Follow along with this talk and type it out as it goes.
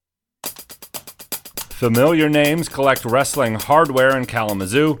Familiar names collect wrestling hardware in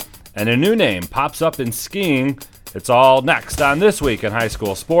Kalamazoo, and a new name pops up in skiing. It's all next on This Week in High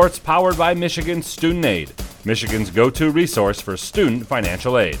School Sports, powered by Michigan Student Aid, Michigan's go-to resource for student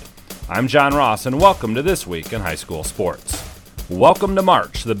financial aid. I'm John Ross, and welcome to This Week in High School Sports. Welcome to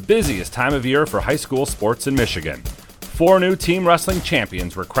March, the busiest time of year for high school sports in Michigan. 4 new team wrestling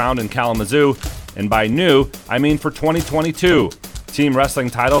champions were crowned in Kalamazoo, and by new, I mean for 2022. Team wrestling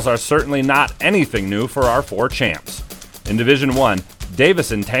titles are certainly not anything new for our 4 champs. In Division I,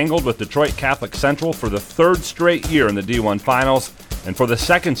 Davison tangled with Detroit Catholic Central for the 3rd straight year in the D1 Finals, and for the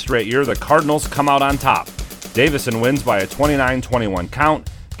 2nd straight year, the Cardinals come out on top. Davison wins by a 29-21 count,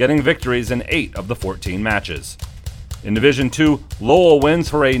 getting victories in 8 of the 14 matches. In Division II, Lowell wins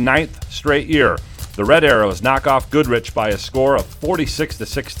for a 9th straight year. The Red Arrows knock off Goodrich by a score of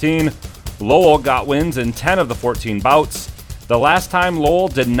 46-16. Lowell got wins in 10 of the 14 bouts. The last time Lowell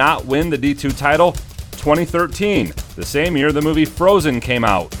did not win the D2 title, 2013, the same year the movie Frozen came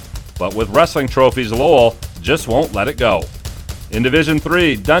out. But with wrestling trophies, Lowell just won't let it go. In Division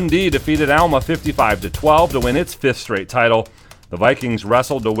III, Dundee defeated Alma 55-12 to win its 5th straight title. The Vikings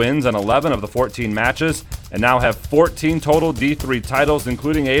wrestled to wins in 11 of the 14 matches and now have 14 total D3 titles,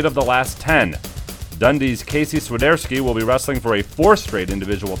 including 8 of the last 10. Dundee's Casey Swiderski will be wrestling for a 4th straight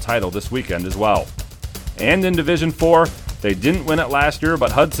individual title this weekend as well. And in Division IV, they didn't win it last year,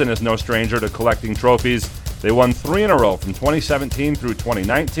 but Hudson is no stranger to collecting trophies. They won 3 in a row from 2017 through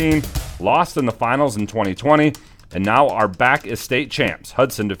 2019, lost in the finals in 2020, and now are back as state champs.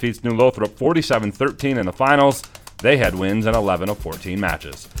 Hudson defeats New Lothrop 47-13 in the finals. They had wins in 11 of 14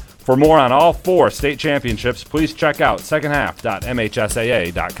 matches. For more on all 4 state championships, please check out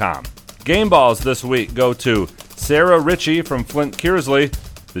secondhalf.mhsaa.com. Game balls this week go to Sarah Ritchie from Flint Kearsley.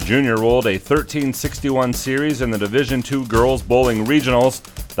 The junior rolled a 13-61 series in the Division II Girls Bowling Regionals,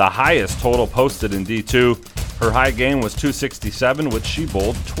 the highest total posted in D2. Her high game was 267, which she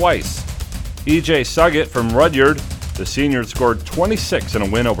bowled twice. E.J. Suggett from Rudyard, the senior scored 26 in a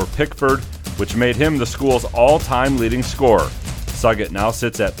win over Pickford, which made him the school's all-time leading scorer. Suggett now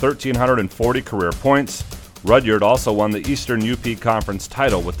sits at 1,340 career points. Rudyard also won the Eastern UP Conference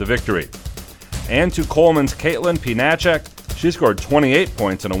title with the victory. And to Coleman's Caitlin Pinacek, she scored 28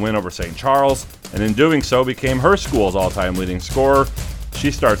 points in a win over St. Charles, and in doing so became her school's all-time leading scorer. She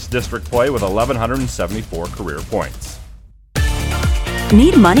starts district play with 1,174 career points.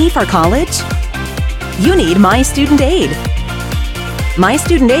 Need money for college? You need My Student Aid. My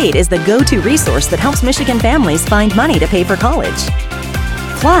Student Aid is the go-to resource that helps Michigan families find money to pay for college.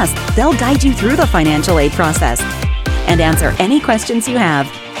 Plus, they'll guide you through the financial aid process and answer any questions you have.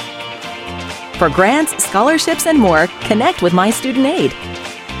 For grants, scholarships, and more, connect with My Student Aid,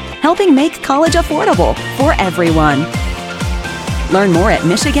 helping make college affordable for everyone. Learn more at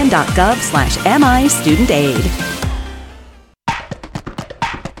michigan.gov/MIStudentAid.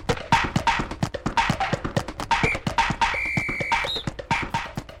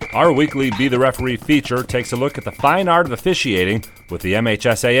 Our weekly Be the Referee feature takes a look at the fine art of officiating with the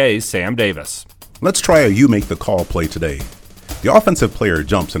MHSAA's Sam Davis. Let's try a You Make the Call play today. The offensive player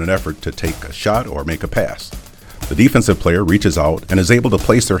jumps in an effort to take a shot or make a pass. The defensive player reaches out and is able to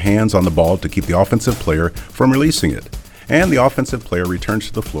place their hands on the ball to keep the offensive player from releasing it, and the offensive player returns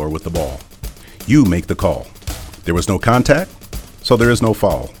to the floor with the ball. You make the call. There was no contact, so there is no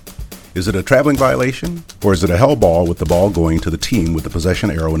foul. Is it a traveling violation, or is it a held ball with the ball going to the team with the possession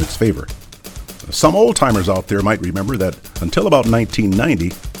arrow in its favor? Some old-timers out there might remember that until about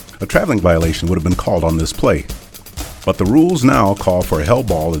 1990, a traveling violation would have been called on this play. But the rules now call for a held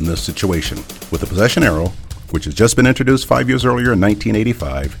ball in this situation, with the possession arrow, which has just been introduced 5 years earlier in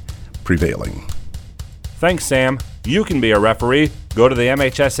 1985, prevailing. Thanks, Sam. You can be a referee. Go to the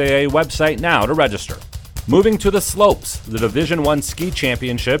MHSAA website now to register. Moving to the slopes, the Division I ski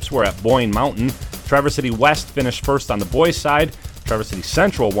championships were at Boyne Mountain. Traverse City West finished first on the boys' side. Traverse City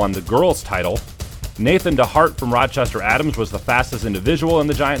Central won the girls' title. Nathan DeHart from Rochester Adams was the fastest individual in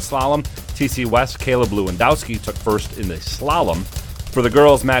the giant slalom. TC West, Caleb Lewandowski took first in the slalom. For the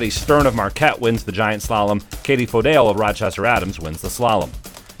girls, Maddie Stern of Marquette wins the giant slalom. Katie Fodale of Rochester Adams wins the slalom.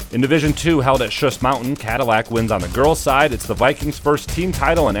 In Division II, held at Schuss Mountain, Cadillac wins on the girls' side. It's the Vikings' first team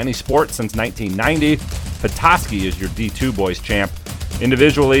title in any sport since 1990. Petoskey is your D2 boys champ.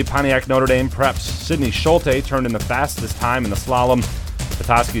 Individually, Pontiac Notre Dame Prep's Sydney Schulte turned in the fastest time in the slalom.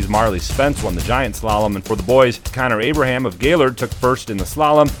 Petoskey's Marley Spence won the giant slalom, and for the boys, Connor Abraham of Gaylord took first in the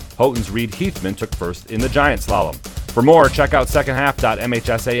slalom. Houghton's Reed Heathman took first in the giant slalom. For more, check out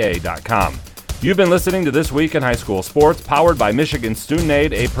secondhalf.mhsaa.com. You've been listening to This Week in High School Sports, powered by Michigan Student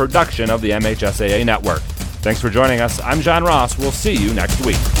Aid, a production of the MHSAA Network. Thanks for joining us. I'm John Ross. We'll see you next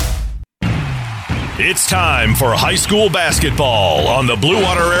week. It's time for high school basketball on the Blue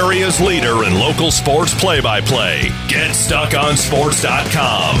Water area's leader in local sports play-by-play.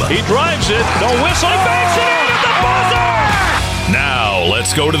 GetStuckOnSports.com. He drives it. The whistle. He banks it in at the buzzer. Now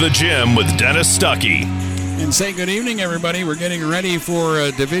let's go to the gym with Dennis Stuckey. And say good evening, everybody. We're getting ready for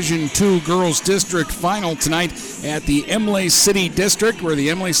a Division II Girls District Final tonight at the Imlay City District, where the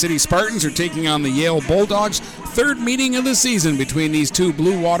Imlay City Spartans are taking on the Yale Bulldogs. Third meeting of the season between these two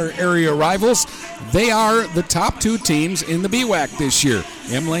Blue Water area rivals. They are the top two teams in the BWAC this year.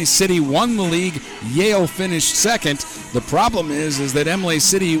 Imlay City won the league. Yale finished second. The problem is that Imlay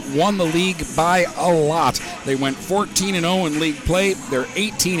City won the league by a lot. They went 14-0 in league play. They're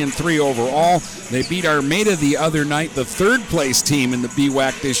 18-3 overall. They beat Armada the other night, the third place team in the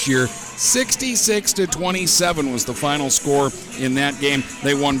BWAC this year. 66-27 was the final score in that game.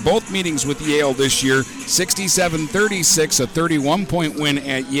 They won both meetings with Yale this year. 67-36, a 31-point win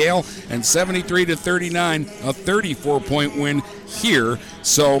at Yale, and 73-39, a 34-point win here.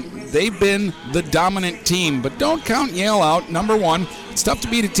 So they've been the dominant team, but don't count Yale out. Number one, it's tough to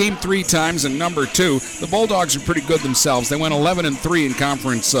beat a team three times, and number two, the Bulldogs are pretty good themselves. They went 11-3 in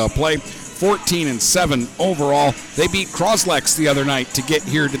conference play. 14-7 overall. They beat Croslex the other night to get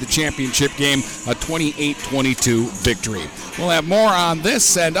here to the championship game, a 28-22 victory. We'll have more on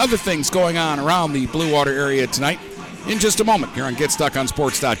this and other things going on around the Blue Water area tonight in just a moment here on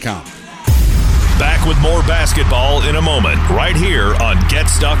GetStuckOnSports.com. Back with more basketball in a moment, right here on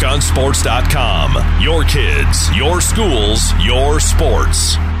GetStuckOnSports.com. Your kids, your schools, your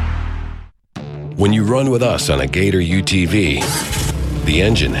sports. When you run with us on a Gator UTV, the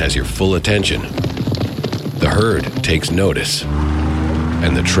engine has your full attention. The herd takes notice.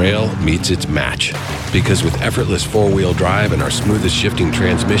 And the trail meets its match. Because with effortless four-wheel drive and our smoothest shifting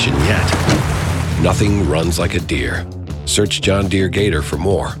transmission yet, nothing runs like a deer. Search John Deere Gator for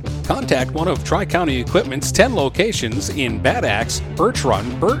more. Contact one of Tri-County Equipment's 10 locations in Bad Axe, Birch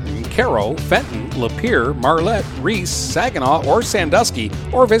Run, Burton, Caro, Fenton, Lapeer, Marlette, Reese, Saginaw, or Sandusky,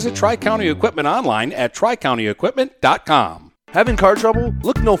 or visit Tri-County Equipment online at tricountyequipment.com. Having car trouble?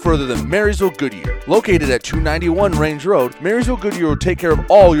 Look no further than Marysville Goodyear. Located at 291 Range Road, Marysville Goodyear will take care of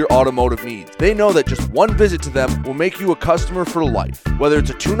all your automotive needs. They know that just one visit to them will make you a customer for life. Whether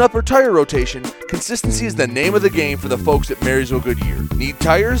it's a tune-up or tire rotation, consistency is the name of the game for the folks at Marysville Goodyear. Need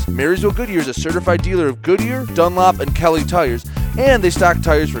tires? Marysville Goodyear is a certified dealer of Goodyear, Dunlop, and Kelly tires, and they stock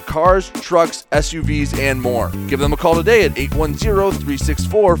tires for cars, trucks, SUVs, and more. Give them a call today at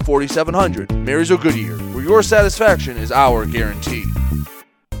 810-364-4700. Marysville Goodyear, where your satisfaction is our guarantee.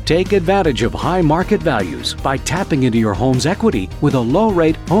 Take advantage of high market values by tapping into your home's equity with a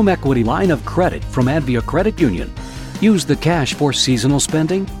low-rate home equity line of credit from Advia Credit Union. Use the cash for seasonal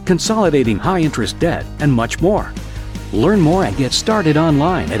spending, consolidating high-interest debt, and much more. Learn more and get started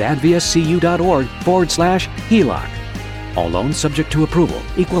online at adviacu.org/HELOC. All loans subject to approval.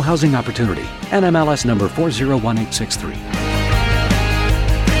 Equal housing opportunity. NMLS number 401863.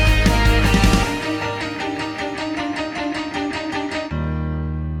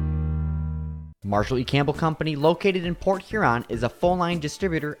 Marshall E. Campbell Company, located in Port Huron, is a full-line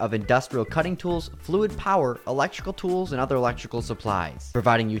distributor of industrial cutting tools, fluid power, electrical tools, and other electrical supplies,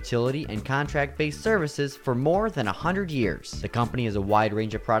 providing utility and contract-based services for more than 100 years. The company has a wide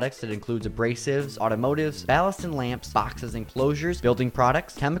range of products that includes abrasives, automotives, ballast and lamps, boxes and closures, building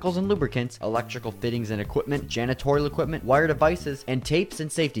products, chemicals and lubricants, electrical fittings and equipment, janitorial equipment, wire devices, and tapes and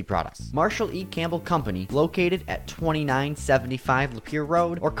safety products. Marshall E. Campbell Company, located at 2975 Lapeer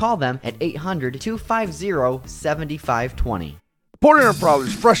Road, or call them at 800-250-7520. Port Huron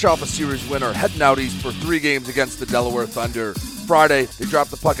Prowlers, fresh off a series winner, heading out east for 3 games against the Delaware Thunder. Friday, they drop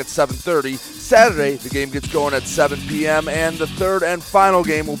the puck at 7:30. Saturday, the game gets going at 7 p.m. And the third and final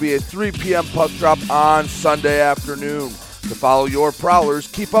game will be a 3 p.m. puck drop on Sunday afternoon. To follow your Prowlers,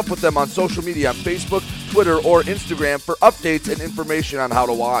 keep up with them on social media on Facebook, Twitter, or Instagram for updates and information on how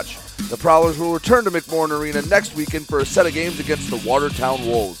to watch. The Prowlers will return to McMorran Arena next weekend for a set of games against the Watertown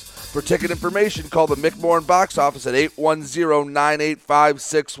Wolves. For ticket information, call the McMorran box office at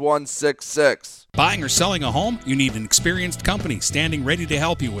 810-985-6166. Buying or selling a home? You need an experienced company standing ready to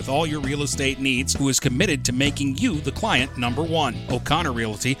help you with all your real estate needs, who is committed to making you the client number one. O'Connor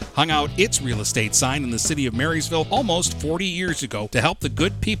Realty hung out its real estate sign in the city of Marysville almost 40 years ago to help the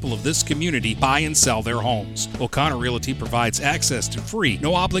good people of this community buy and sell their homes. O'Connor Realty provides access to free,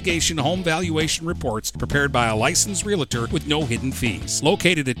 no-obligation home valuation reports prepared by a licensed realtor with no hidden fees.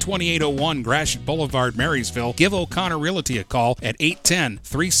 Located at 2801 Gratiot Boulevard, Marysville, give O'Connor Realty a call at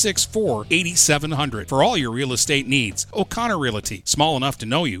 810-364-8700 for all your real estate needs. O'Connor Realty, small enough to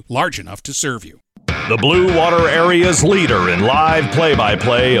know you, large enough to serve you. The Blue Water Area's leader in live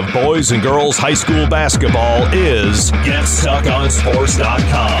play-by-play of boys and girls high school basketball is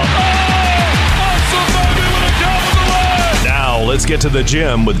GetStuckOnSports.com. Now let's get to the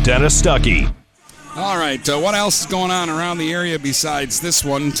gym with Dennis Stuckey. All right, what else is going on around the area besides this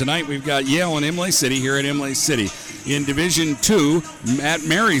one? Tonight we've got Yale and Imlay City here at Imlay City. In Division 2 at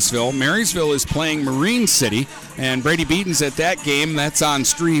Marysville, Marysville is playing Marine City, and Brady Beaton's at that game. That's on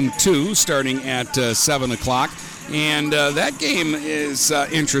Stream 2 starting at 7 o'clock. And that game is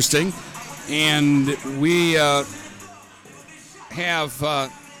interesting. And we have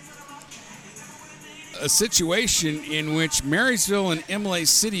a situation in which Marysville and Imlay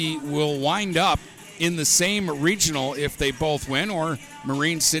City will wind up in the same regional if they both win, or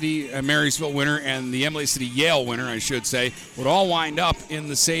Marine City, Marysville winner, and the Imlay City Yale winner, I should say, would all wind up in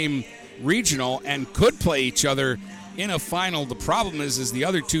the same regional and could play each other in a final. The problem is the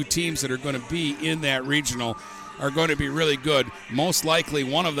other two teams that are going to be in that regional are going to be really good. Most likely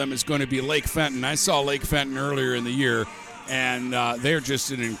one of them is going to be Lake Fenton. I saw Lake Fenton earlier in the year, and they're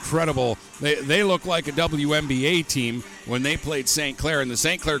just an incredible – they look like a WNBA team when they played St. Clair, and the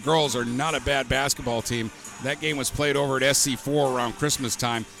St. Clair girls are not a bad basketball team. That game was played over at SC4 around Christmas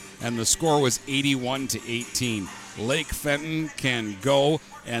time, and the score was 81-18. Lake Fenton can go,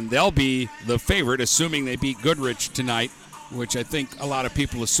 and they'll be the favorite, assuming they beat Goodrich tonight, which I think a lot of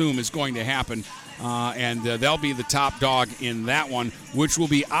people assume is going to happen. And they'll be the top dog in that one, which will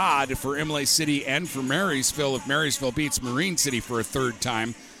be odd for Imlay City and for Marysville if Marysville beats Marine City for a third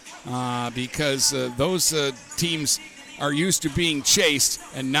time, because those teams are used to being chased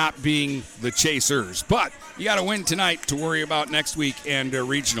and not being the chasers. But you got to win tonight to worry about next week and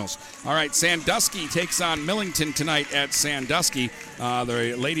regionals. All right, Sandusky takes on Millington tonight at Sandusky.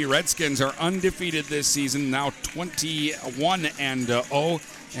 The Lady Redskins are undefeated this season, now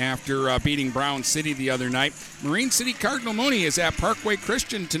 21-0. After beating Brown City the other night. Marine City Cardinal Mooney is at Parkway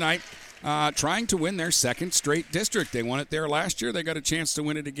Christian tonight, trying to win their second straight district. They won it there last year. They got a chance to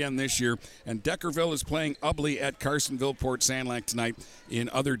win it again this year. And Deckerville is playing Ubley at Carsonville Port Sandlac tonight in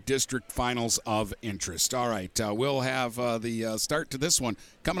other district finals of interest. All right, we'll have the start to this one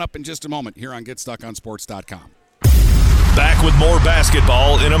coming up in just a moment here on GetStuckOnSports.com. Back with more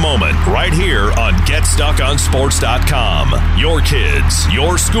basketball in a moment, right here on GetStuckOnSports.com. Your kids,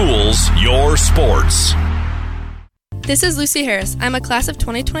 your schools, your sports. This is Lucy Harris. I'm a class of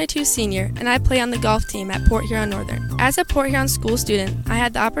 2022 senior, and I play on the golf team at Port Huron Northern. As a Port Huron school student, I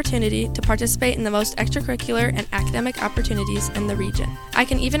had the opportunity to participate in the most extracurricular and academic opportunities in the region. I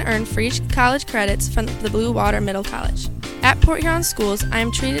can even earn free college credits from the Blue Water Middle College. At Port Huron schools, I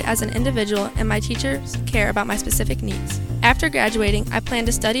am treated as an individual, and my teachers care about my specific needs. After graduating, I plan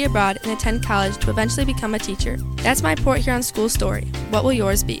to study abroad and attend college to eventually become a teacher. That's my Port Huron school story. What will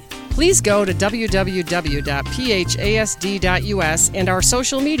yours be? Please go to www.phasd.us and our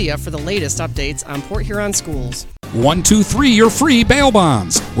social media for the latest updates on Port Huron schools. 123 Your Free Bail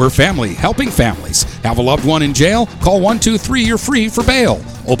Bonds. We're family helping families. Have a loved one in jail? Call 123 You're Free for bail.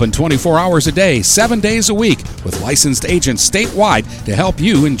 Open 24 hours a day, 7 days a week, with licensed agents statewide to help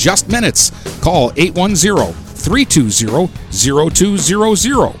you in just minutes. Call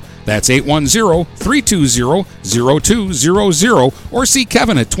 810-320-0200. That's 810-320-0200, or see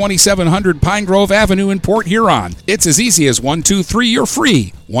Kevin at 2700 Pine Grove Avenue in Port Huron. It's as easy as 123 You're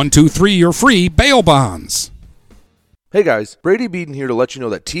Free. 123 You're Free Bail Bonds. Hey guys, Brady Beaton here to let you know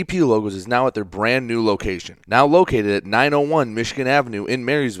that TP Logos is now at their brand new location. Now located at 901 Michigan Avenue in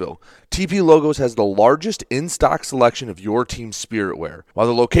Marysville, TP Logos has the largest in-stock selection of your team's spirit wear. While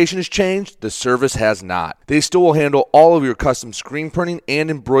the location has changed, the service has not. They still will handle all of your custom screen printing and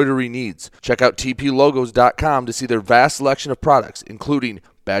embroidery needs. Check out tplogos.com to see their vast selection of products, including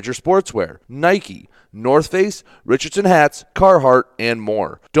Badger Sportswear, Nike, North Face, Richardson hats, Carhartt, and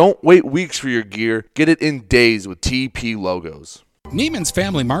more. Don't wait weeks for your gear. Get it in days with TP Logos. Neiman's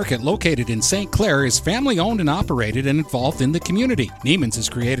Family Market, located in St. Clair, is family-owned and operated and involved in the community. Neiman's has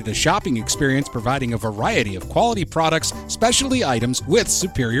created a shopping experience providing a variety of quality products, specialty items with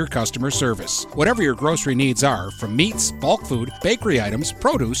superior customer service. Whatever your grocery needs are, from meats, bulk food, bakery items,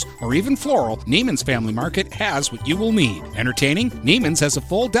 produce, or even floral, Neiman's Family Market has what you will need. Entertaining? Neiman's has a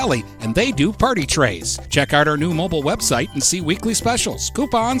full deli, and they do party trays. Check out our new mobile website and see weekly specials,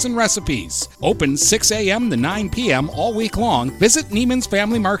 coupons, and recipes. Open 6 a.m. to 9 p.m. all week long. Visit Neiman's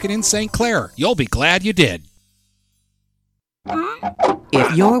Family Market in St. Clair. You'll be glad you did.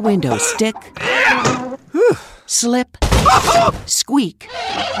 If your windows stick, slip, squeak,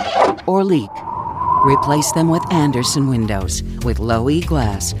 or leak, Replace them with Andersen windows. With low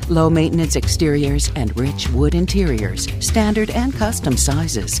E-glass, low maintenance exteriors, and rich wood interiors, standard and custom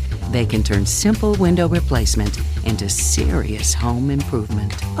sizes, they can turn simple window replacement into serious home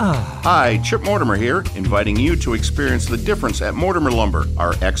improvement. Hi, Chip Mortimer here, inviting you to experience the difference at Mortimer Lumber.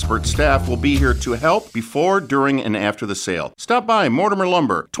 Our expert staff will be here to help before, during, and after the sale. Stop by Mortimer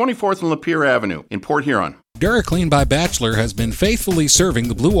Lumber, 24th and Lapeer Avenue in Port Huron. DuraClean by Bachelor has been faithfully serving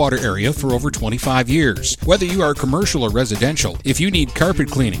the Blue Water area for over 25 years. Whether you are commercial or residential, if you need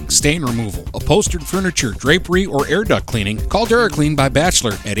carpet cleaning, stain removal, upholstered furniture, drapery, or air duct cleaning, call DuraClean by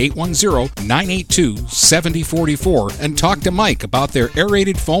Bachelor at 810-982-7044 and talk to Mike about their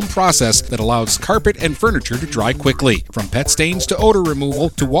aerated foam process that allows carpet and furniture to dry quickly. From pet stains to odor removal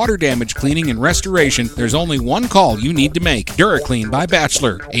to water damage cleaning and restoration, there's only one call you need to make. DuraClean by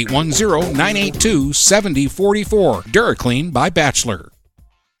Bachelor, 810-982-7044. DuraClean by Bachelor.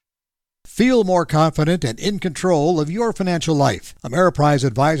 Feel more confident and in control of your financial life. Ameriprise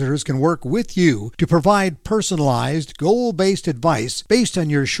advisors can work with you to provide personalized, goal-based advice based on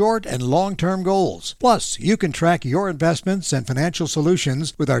your short and long-term goals. Plus, you can track your investments and financial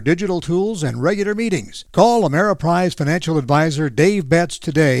solutions with our digital tools and regular meetings. Call Ameriprise Financial Advisor Dave Betts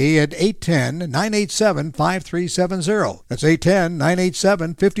today at 810-987-5370. That's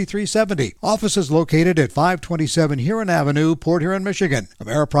 810-987-5370. Office is located at 527 Huron Avenue, Port Huron, Michigan.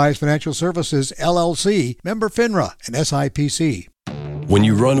 Ameriprise Financial Services, LLC, member FINRA and SIPC. When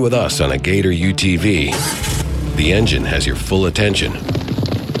you run with us on a Gator UTV, the engine has your full attention.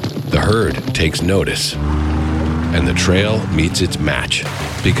 The herd takes notice. And the trail meets its match.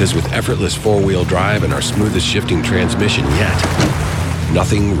 Because with effortless four-wheel drive and our smoothest shifting transmission yet,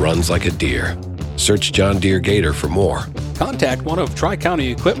 nothing runs like a deer. Search John Deere Gator for more. Contact one of Tri-County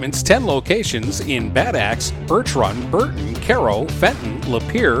Equipment's 10 locations in Bad Axe, Birch Run, Burton, Caro, Fenton,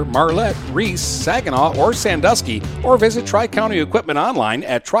 Lapeer, Marlette, Reese, Saginaw, or Sandusky, or visit Tri-County Equipment online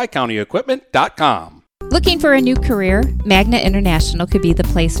at tricountyequipment.com. Looking for a new career? Magna International could be the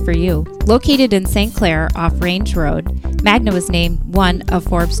place for you. Located in St. Clair off Range Road, Magna was named one of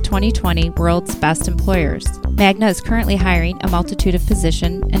Forbes' 2020 World's Best Employers. Magna is currently hiring a multitude of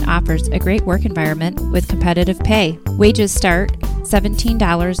positions and offers a great work environment with competitive pay. Wages start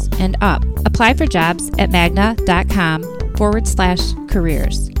 $17 and up. Apply for jobs at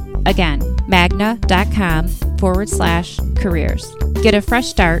magna.com/careers. Again, magna.com/careers. Get a fresh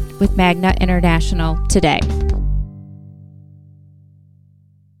start with Magna International today.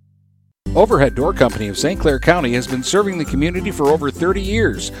 Overhead Door Company of St. Clair County has been serving the community for over 30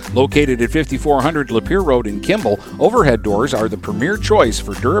 years. Located at 5400 Lapeer Road in Kimball, Overhead Doors are the premier choice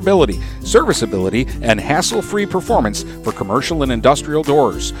for durability, serviceability, and hassle-free performance for commercial and industrial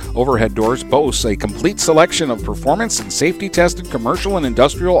doors. Overhead Doors boasts a complete selection of performance and safety-tested commercial and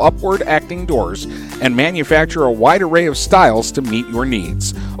industrial upward-acting doors and manufacture a wide array of styles to meet your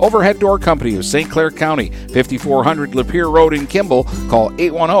needs. Overhead Door Company of St. Clair County, 5400 Lapeer Road in Kimball. Call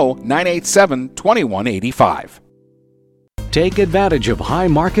 810-987-2185. Take advantage of high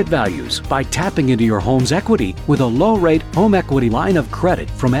market values by tapping into your home's equity with a low-rate home equity line of credit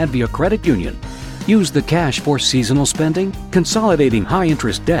from Advia Credit Union. Use the cash for seasonal spending, consolidating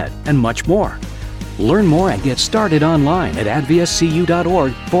high-interest debt, and much more. Learn more and get started online at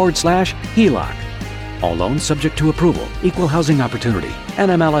adviacu.org/HELOC. All loans subject to approval. Equal housing opportunity.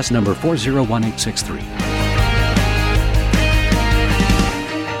 NMLS number 401863.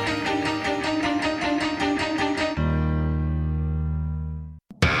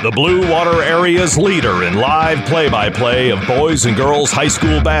 The Blue Water Area's leader in live play-by-play of boys and girls high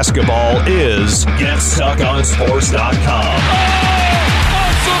school basketball is GetStuckOnSports.com.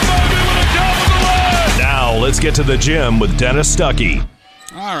 Now let's get to the gym with Dennis Stuckey.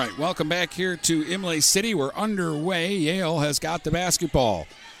 All right, welcome back here to Imlay City. We're underway. Yale has got the basketball.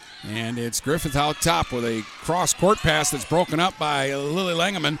 And it's Griffith out top with a cross-court pass that's broken up by Lily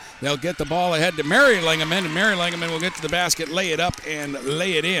Langeman. They'll get the ball ahead to Mary Langeman, and Mary Langeman will get to the basket, lay it up, and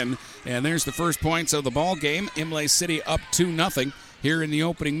lay it in. And there's the first points of the ball game. Imlay City up 2-0 here in the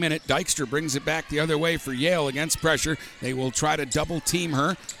opening minute. Dykstra brings it back the other way for Yale against pressure. They will try to double-team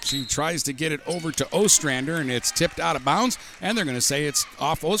her. She tries to get it over to Ostrander, and it's tipped out of bounds. And they're going to say it's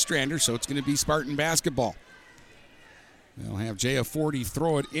off Ostrander, so it's going to be Spartan basketball. They'll have Jaya Forty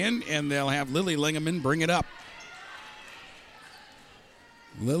throw it in, and they'll have Lily Langeman bring it up.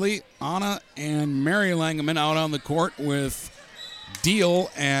 Lily, Anna, and Mary Langeman out on the court with Deal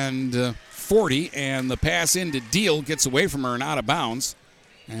and Forty, and the pass into Deal gets away from her and out of bounds,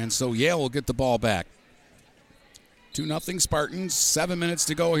 and so Yale will get the ball back. 2-0 Spartans, 7 minutes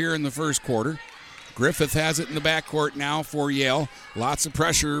to go here in the first quarter. Griffith has it in the backcourt now for Yale. Lots of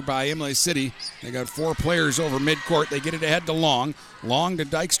pressure by Imlay City. They got 4 players over midcourt. They get it ahead to Long. Long to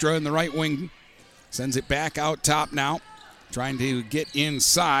Dykstra in the right wing. Sends it back out top now. Trying to get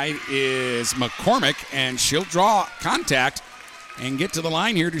inside is McCormick, and she'll draw contact and get to the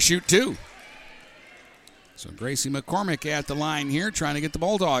line here to shoot 2. So Gracie McCormick at the line here, trying to get the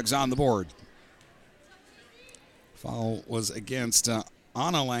Bulldogs on the board. Foul was against Anna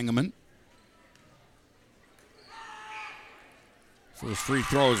Langeman. First free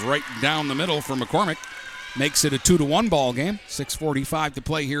throw is right down the middle for McCormick. Makes it a 2-1 ball game. 6:45 to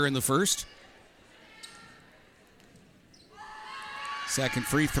play here in the first. Second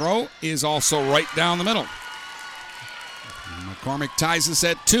free throw is also right down the middle. McCormick ties us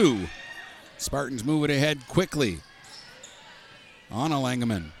at 2. Spartans move it ahead quickly. Anna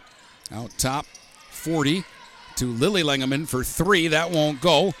Langeman out top, 40 to Lily Langeman for 3. That won't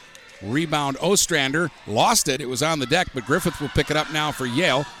go. Rebound Ostrander. Lost it. It was on the deck, but Griffith will pick it up now for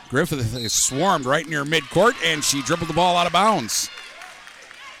Yale. Griffith is swarmed right near midcourt, and she dribbled the ball out of bounds.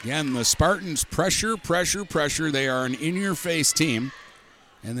 Again, the Spartans pressure. They are an in-your-face team,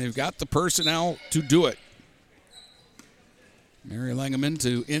 and they've got the personnel to do it. Mary Langeman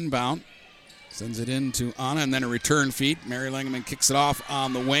to inbound. Sends it in to Anna, and then a return feed. Mary Langeman kicks it off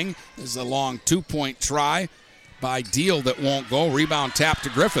on the wing. This is a long 2-point try by Deal that won't go. Rebound tap to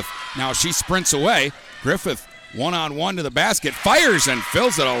Griffith. Now she sprints away. Griffith one-on-one to the basket. Fires and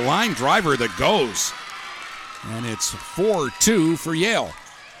fills it. A line driver that goes. And it's 4-2 for Yale.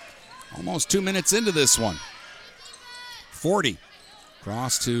 Almost 2 minutes into this one. 40.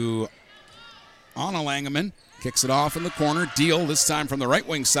 Cross to Anna Langeman. Kicks it off in the corner. Deal this time from the right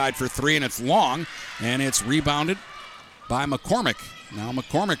wing side for 3, and it's long. And it's rebounded by McCormick. Now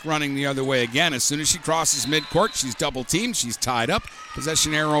McCormick running the other way again. As soon as she crosses midcourt, she's double teamed. She's tied up.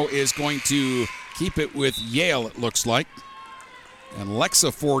 Possession arrow is going to keep it with Yale, it looks like. And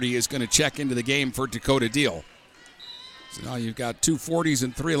Lexa 40 is going to check into the game for Dakota Deal. So now you've got 2 40s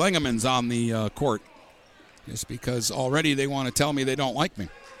and 3 Langemans on the court. Just because already they want to tell me they don't like me.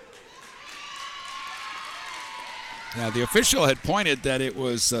 Yeah, the official had pointed that it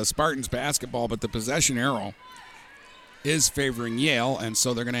was Spartans basketball, but the possession arrow is favoring Yale, and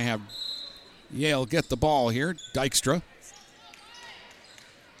so they're going to have Yale get the ball here. Dykstra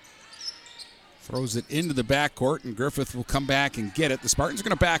throws it into the backcourt, and Griffith will come back and get it. The Spartans are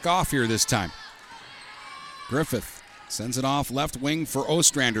going to back off here this time. Griffith sends it off left wing for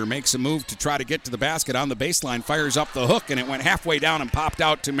Ostrander. Makes a move to try to get to the basket on the baseline. Fires up the hook, and it went halfway down and popped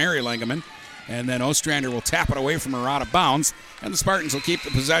out to Mary Langeman. And then Ostrander will tap it away from her out of bounds, and the Spartans will keep the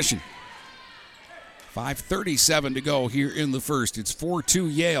possession. 5:37 to go here in the first. It's 4-2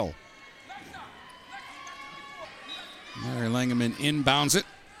 Yale. Mary Langeman inbounds it,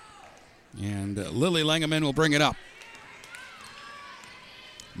 and Lily Langeman will bring it up.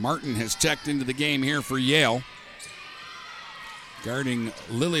 Martin has checked into the game here for Yale. Guarding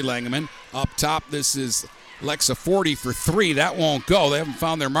Lily Langeman. Up top, this is Lexa 40 for 3. That won't go. They haven't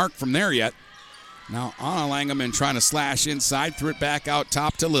found their mark from there yet. Now Anna Langeman trying to slash inside. Threw it back out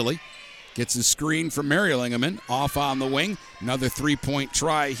top to Lily. Gets a screen from Mary Langeman. Off on the wing. Another 3-point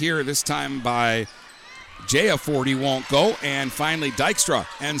try here, this time by Jaya 40 won't go. And finally Dykstra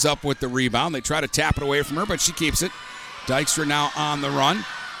ends up with the rebound. They try to tap it away from her, but she keeps it. Dykstra now on the run.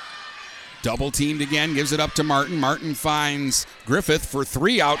 Double teamed again, gives it up to Martin. Martin finds Griffith for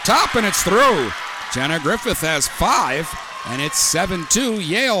 3 out top, and it's through. Jenna Griffith has 5, and it's 7-2,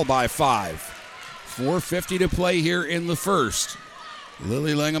 Yale by 5. 4:50 to play here in the first.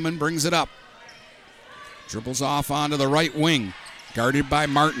 Lily Langeman brings it up. Dribbles off onto the right wing, guarded by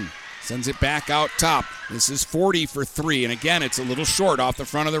Martin. Sends it back out top. This is 40 for 3, and again, it's a little short off the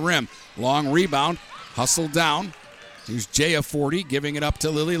front of the rim. Long rebound, hustled down. Here's Jaya 40 giving it up to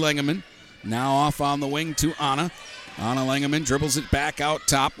Lily Langeman. Now off on the wing to Anna. Anna Langeman dribbles it back out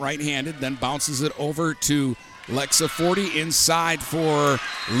top, right-handed, then bounces it over to Lexa 40 inside for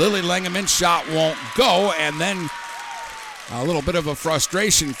Lily Langeman. Shot won't go, and then a little bit of a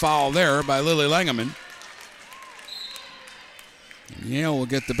frustration foul there by Lily Langeman. Yale will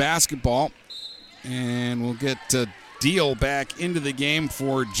get the basketball, and we'll get Deal back into the game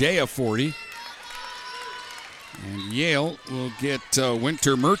for Jaya 40. And Yale will get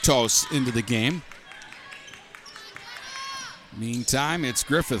Winter Murtos into the game. Meantime, it's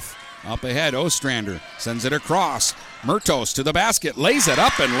Griffith up ahead. Ostrander sends it across. Murtos to the basket, lays it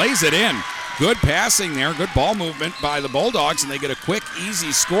up and lays it in. Good passing there, good ball movement by the Bulldogs, and they get a quick,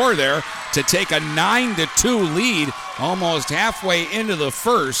 easy score there to take a 9-2 lead almost halfway into the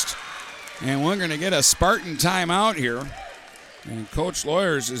first. And we're going to get a Spartan timeout here. And Coach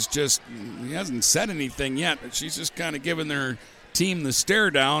Lawyers he hasn't said anything yet, but she's just kind of giving their team the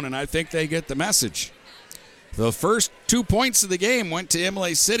stare down, and I think they get the message. The first 2 points of the game went to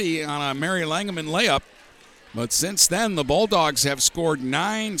Imlay City on a Mary Langeman layup, but since then the Bulldogs have scored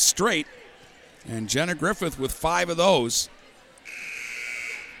 9 straight, and Jenna Griffith with 5 of those.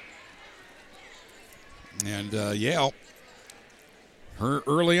 And Yale, her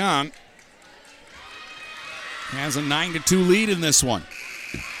early on, has a 9-2 lead in this one.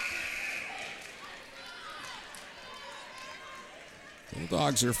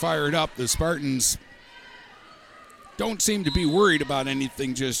 Bulldogs are fired up. The Spartans don't seem to be worried about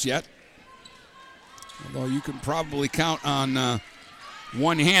anything just yet. Although you can probably count on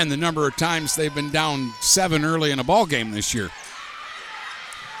one hand the number of times they've been down 7 early in a ball game this year.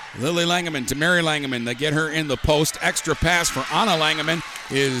 Lily Langeman to Mary Langeman. They get her in the post. Extra pass for Anna Langeman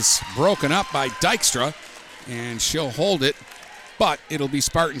is broken up by Dykstra, and she'll hold it, but it'll be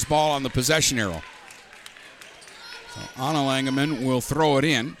Spartans' ball on the possession arrow. So Anna Langeman will throw it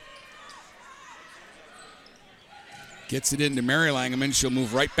in. Gets it into Mary Langeman. She'll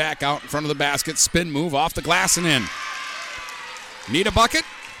move right back out in front of the basket. Spin move off the glass and in. Need a bucket?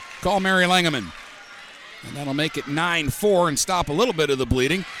 Call Mary Langeman. And that'll make it 9-4 and stop a little bit of the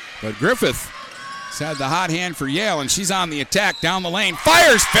bleeding. But Griffith has had the hot hand for Yale, and she's on the attack down the lane.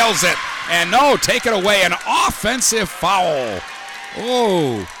 Fires, fills it. And no, take it away. An offensive foul.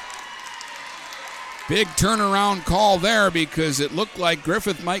 Oh. Big turnaround call there because it looked like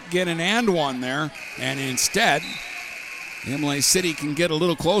Griffith might get an and one there. And instead, Imlay City can get a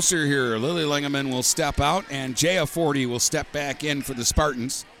little closer here. Lily Langeman will step out, and Jaya Forty will step back in for the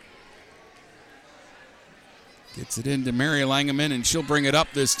Spartans. Gets it into Mary Langeman, and she'll bring it up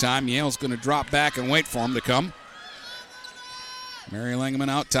this time. Yale's going to drop back and wait for him to come. Mary Langeman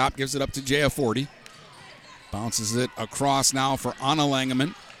out top, gives it up to Jaya Forty. Bounces it across now for Anna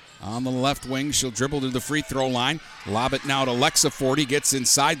Langeman. On the left wing, she'll dribble to the free throw line. Lob it now to Lexa Forty. Gets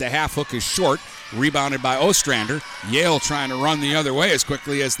inside. The half hook is short. Rebounded by Ostrander. Yale trying to run the other way as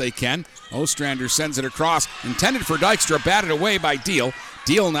quickly as they can. Ostrander sends it across. Intended for Dykstra. Batted away by Deal.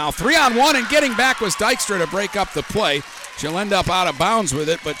 Deal now 3-on-1, and getting back was Dykstra to break up the play. She'll end up out of bounds with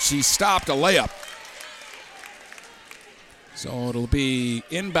it, but she stopped a layup. So it'll be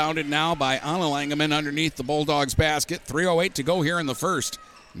inbounded now by Anna Langeman underneath the Bulldogs basket. 3:08 to go here in the first.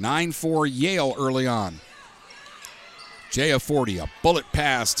 9-4 Yale early on. Jaya Forty, a bullet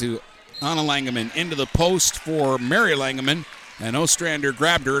pass to Anna Langeman into the post for Mary Langeman, and Ostrander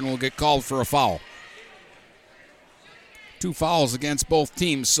grabbed her and will get called for a foul. 2 fouls against both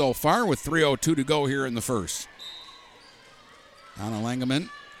teams so far with 3:02 to go here in the first. Anna Langeman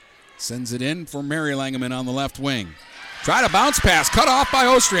sends it in for Mary Langeman on the left wing. Try to bounce pass, cut off by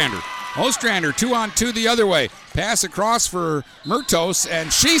Ostrander. Ostrander 2-on-2 the other way. Pass across for Murtos,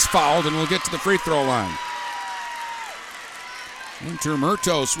 and she's fouled and will get to the free throw line. Winter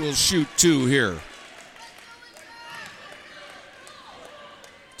Murtos will shoot 2 here.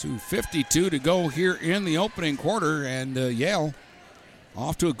 2:52 to go here in the opening quarter, and Yale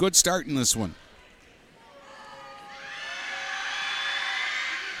off to a good start in this one.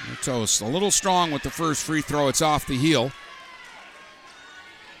 Murtos a little strong with the first free throw. It's off the heel.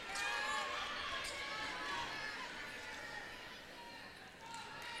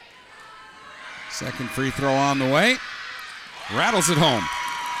 Second free throw on the way. Rattles it home.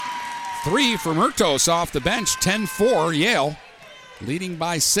 3 for Murtos off the bench. 10-4 Yale. Leading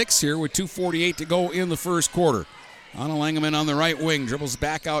by 6 here with 2:48 to go in the first quarter. Anna Langeman on the right wing. Dribbles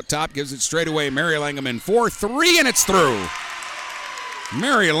back out top. Gives it straight away. Mary Langeman 4-3, and it's through.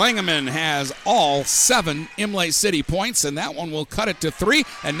 Mary Langeman has all 7 Imlay City points, and that one will cut it to 3.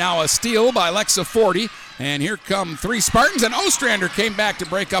 And now a steal by Lexa Forty. And here come 3 Spartans, and Ostrander came back to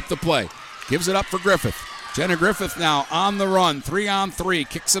break up the play. Gives it up for Griffith. Jenna Griffith now on the run. 3-on-3.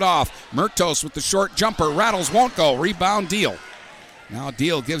 Kicks it off. Murtos with the short jumper. Rattles, won't go. Rebound Deal. Now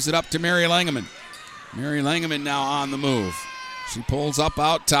Deal gives it up to Mary Langeman. Mary Langeman now on the move. She pulls up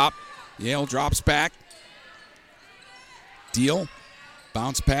out top. Yale drops back. Deal.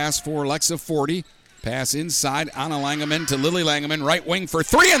 Bounce pass for Lexa Forty. Pass inside. Anna Langeman to Lily Langeman. Right wing for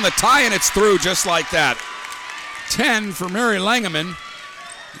 3 and the tie, and it's through just like that. 10 for Mary Langeman.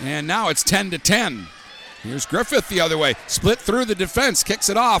 And now it's 10-10. Here's Griffith the other way. Split through the defense. Kicks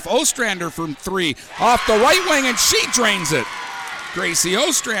it off. Ostrander from 3. Off the right wing, and she drains it. Gracie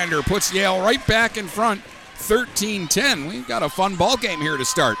Ostrander puts Yale right back in front. 13-10. We've got a fun ball game here to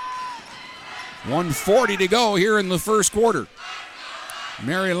start. 1:40 to go here in the first quarter.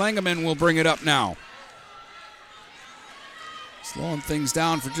 Mary Langeman will bring it up now. Slowing things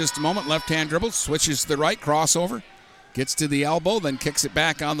down for just a moment. Left-hand dribble. Switches to the right. Crossover. Gets to the elbow, then kicks it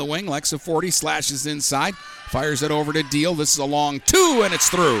back on the wing. Lexa 40 slashes inside, fires it over to Deal. This is a long 2, and it's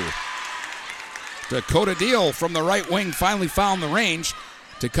through. Dakota Deal from the right wing finally found the range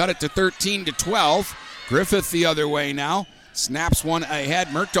to cut it to 13-12. Griffith the other way now. Snaps one ahead.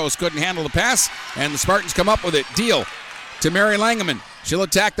 Murtos couldn't handle the pass, and the Spartans come up with it. Deal to Mary Langeman. She'll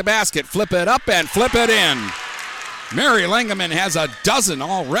attack the basket, flip it up, and flip it in. Mary Langeman has a dozen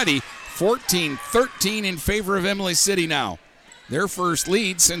already. 14-13 in favor of Imlay City now. Their first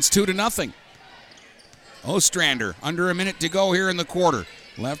lead since 2-0. Ostrander, under a minute to go here in the quarter.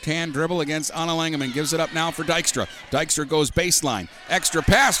 Left-hand dribble against Anna Langeman. Gives it up now for Dykstra. Dykstra goes baseline. Extra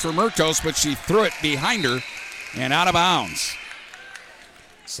pass for Murtos, but she threw it behind her and out of bounds.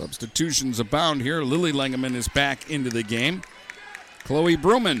 Substitutions abound here. Lily Langeman is back into the game. Chloe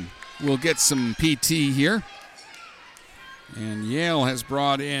Bruman will get some PT here. And Yale has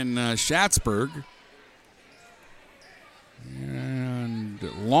brought in Schatzberg. And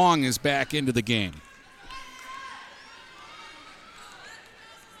Long is back into the game.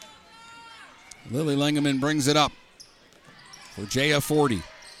 Lily Langeman brings it up for Jaya 40.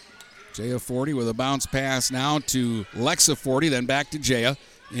 Jaya 40 with a bounce pass now to Lexa 40, then back to Jaya.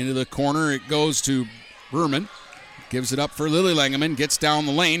 Into the corner it goes to Berman. Gives it up for Lily Langeman, gets down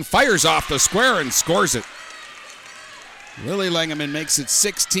the lane, fires off the square and scores it. Lily Langeman makes it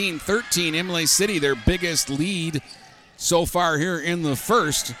 16-13. Imlay City, their biggest lead so far here in the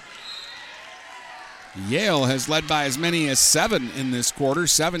first. Yale has led by as many as 7 in this quarter.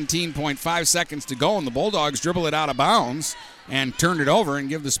 17.5 seconds to go, and the Bulldogs dribble it out of bounds and turn it over and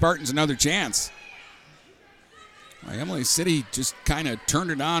give the Spartans another chance. Imlay City just kind of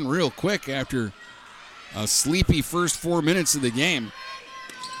turned it on real quick after a sleepy first 4 minutes of the game.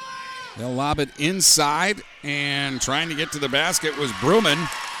 They'll lob it inside, and trying to get to the basket was Bruman,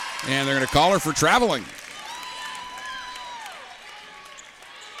 and they're going to call her for traveling.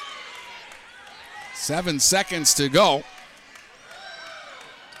 7 seconds to go.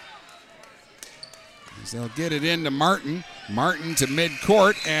 As they'll get it into Martin. Martin to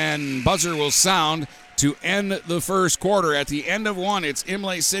midcourt, and buzzer will sound to end the first quarter. At the end of one, it's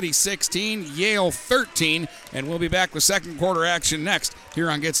Imlay City 16, Yale 13, and we'll be back with second quarter action next here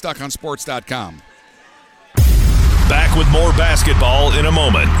on GetStuckOnSports.com. Back with more basketball in a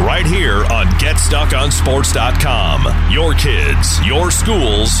moment, right here on GetStuckOnSports.com. Your kids, your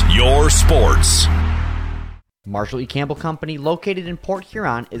schools, your sports. Marshall E. Campbell Company, located in Port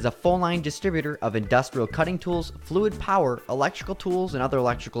Huron, is a full-line distributor of industrial cutting tools, fluid power, electrical tools, and other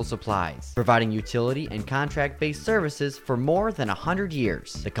electrical supplies, providing utility and contract-based services for more than 100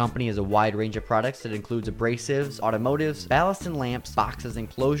 years. The company has a wide range of products that includes abrasives, automotives, ballast and lamps, boxes and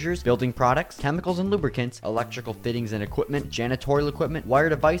closures, building products, chemicals and lubricants, electrical fittings and equipment, janitorial equipment, wire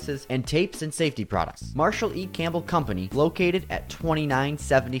devices, and tapes and safety products. Marshall E. Campbell Company, located at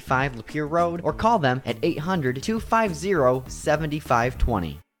 2975 Lapeer Road, or call them at 800-250-7520. The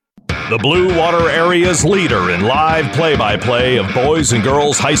Blue Water Area's leader in live play-by-play of boys and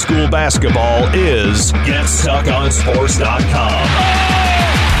girls high school basketball is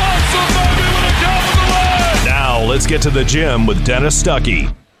GetStuckOnSports.com. Now let's get to the gym with Dennis Stuckey.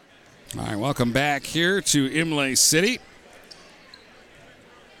 All right, welcome back here to Imlay City.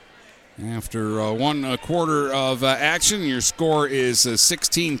 After one quarter of action, your score is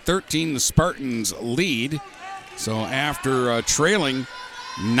 16-13. The Spartans lead. So after trailing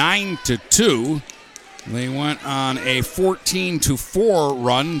 9-2, they went on a 14-4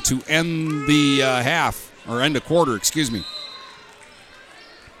 run to end the end a quarter, excuse me.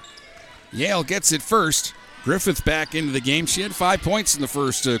 Yale gets it first. Griffith back into the game. She had 5 points in the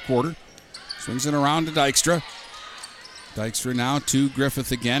first quarter. Swings it around to Dykstra. Dykstra now to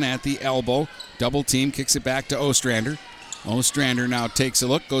Griffith again at the elbow. Double team, kicks it back to Ostrander. Ostrander now takes a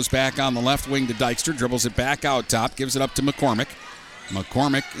look, goes back on the left wing to Dykstra, dribbles it back out top, gives it up to McCormick.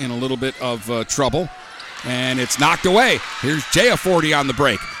 McCormick in a little bit of trouble, and it's knocked away. Here's Jaya 40 on the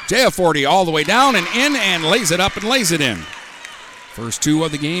break. Jaya 40 all the way down and in, and lays it up and lays it in. First two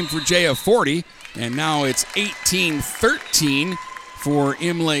of the game for Jaya 40, and now it's 18-13 for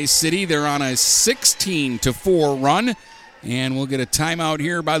Imlay City. They're on a 16-4 run. And we'll get a timeout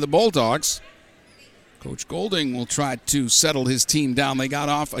here by the Bulldogs. Coach Golding will try to settle his team down. They got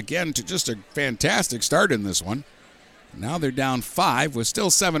off again to just a fantastic start in this one. Now they're down 5 with still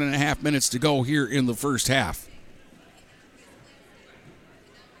 7.5 minutes to go here in the first half.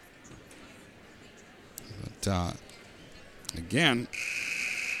 But again,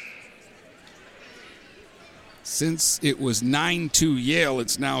 since it was 9-2 Yale,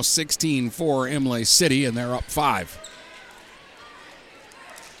 it's now 16-4 Imlay City, and they're up 5.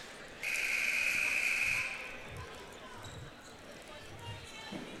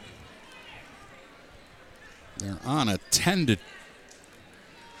 on a 10-3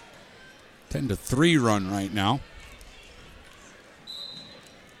 run right now.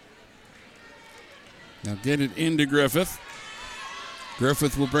 Now get it into Griffith.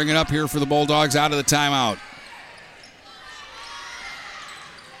 Griffith will bring it up here for the Bulldogs out of the timeout.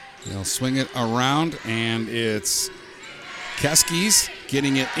 They'll swing it around, and it's Keskies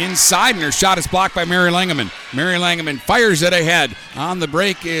getting it inside, and her shot is blocked by Mary Langeman. Mary Langeman fires it ahead. On the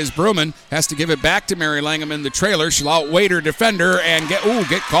break is Bruman. Has to give it back to Mary Langeman, the trailer. She'll outweight her defender and get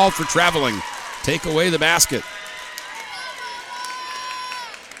called for traveling. Take away the basket.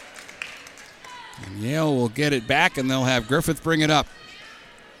 And Yale will get it back, and they'll have Griffith bring it up.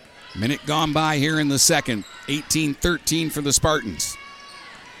 Minute gone by here in the second. 18-13 for the Spartans.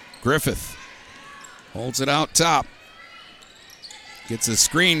 Griffith holds it out top. Gets a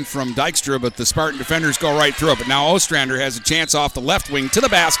screen from Dykstra, but the Spartan defenders go right through it. But now Ostrander has a chance off the left wing to the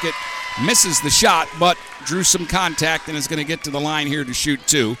basket. Misses the shot, but drew some contact and is going to get to the line here to shoot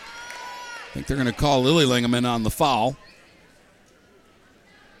two. I think they're going to call Lily Lingeman on the foul.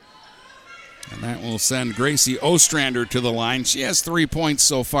 And that will send Gracie Ostrander to the line. She has 3 points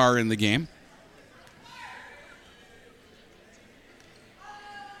so far in the game.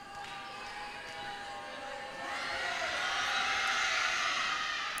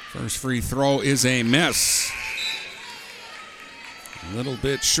 First free throw is a miss. A little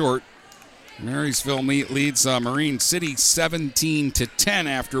bit short. Marysville leads Marine City 17-10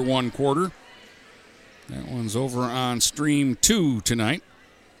 after one quarter. That one's over on Stream 2 tonight.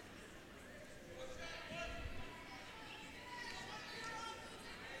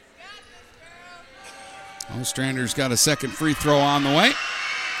 Ostrander's got a second free throw on the way.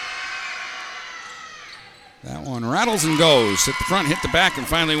 That one rattles and goes. Hit the front, hit the back, and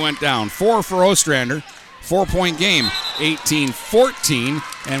finally went down. 4 for Ostrander. 4-point game, 18-14.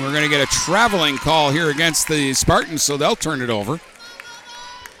 And we're going to get a traveling call here against the Spartans, so they'll turn it over.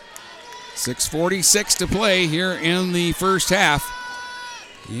 6:46 to play here in the first half.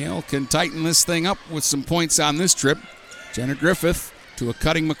 Yale can tighten this thing up with some points on this trip. Jenna Griffith to a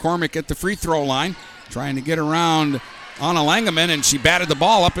cutting McCormick at the free throw line, trying to get around Anna Langeman, and she batted the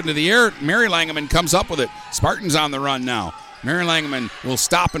ball up into the air. Mary Langeman comes up with it. Spartans on the run now. Mary Langeman will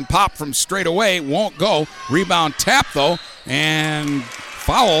stop and pop from straight away. Won't go. Rebound tap, though, and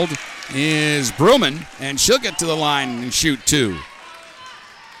fouled is Bruman, and she'll get to the line and shoot two.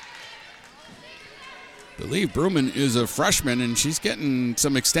 I believe Bruman is a freshman, and she's getting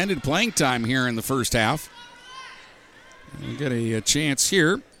some extended playing time here in the first half. We'll get a chance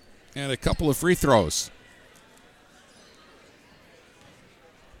here and a couple of free throws.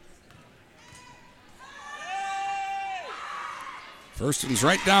 First one's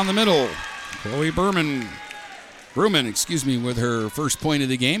right down the middle. Chloe Bruman, with her first point of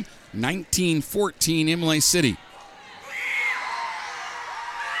the game. 19-14 Imlay City.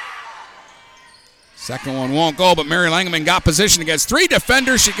 Second one won't go, but Mary Langeman got position against three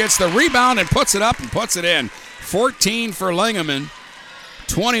defenders. She gets the rebound and puts it up and puts it in. 14 for Langeman.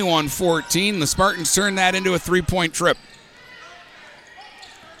 21-14. The Spartans turn that into a three-point trip.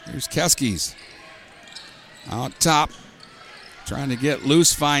 Here's Keskies. Out top. Trying to get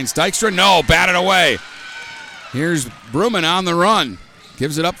loose, finds Dykstra. No, batted away. Here's Bruman on the run.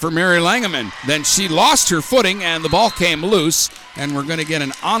 Gives it up for Mary Langeman. Then she lost her footing, and the ball came loose. And we're going to get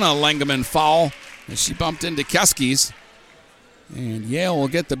an Anna Langeman foul as she bumped into Keskies. And Yale will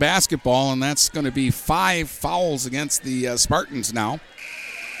get the basketball, and that's going to be 5 fouls against the Spartans now.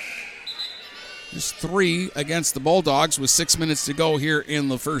 Just 3 against the Bulldogs with 6 minutes to go here in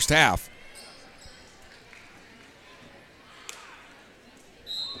the first half.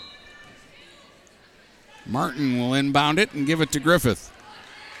 Martin will inbound it and give it to Griffith.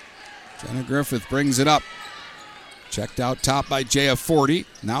 Jenna Griffith brings it up. Checked out top by Jaya Forty.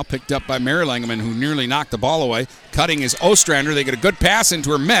 Now picked up by Mary Langeman, who nearly knocked the ball away. Cutting is Ostrander. They get a good pass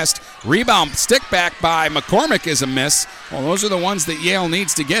into her, missed. Rebound stick back by McCormick is a miss. Well, those are the ones that Yale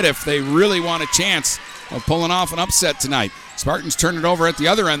needs to get if they really want a chance of pulling off an upset tonight. Spartans turn it over at the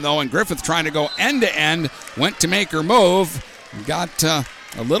other end, though, and Griffith trying to go end-to-end. Went to make her move. Got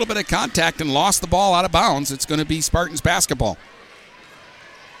a little bit of contact and lost the ball out of bounds. It's going to be Spartans basketball.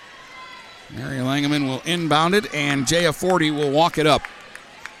 Mary Langeman will inbound it, and Jaya Forty will walk it up.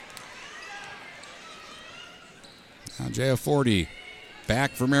 Now Jaya Forty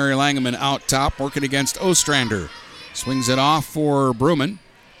back for Mary Langeman out top, working against Ostrander. Swings it off for Bruman.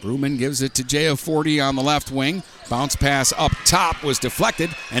 Bruman gives it to Jaya Forty on the left wing. Bounce pass up top was deflected.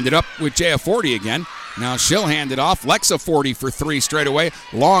 Ended up with Jaya Forty again. Now she'll hand it off. Lexa Forty for 3 straight away.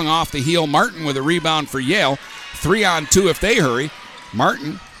 Long off the heel. Martin with a rebound for Yale. 3-on-2 if they hurry.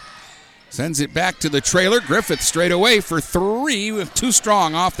 Martin Sends it back to the trailer. Griffith straight away for three with too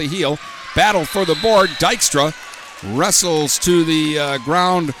strong off the heel. Battle for the board. Dykstra wrestles to the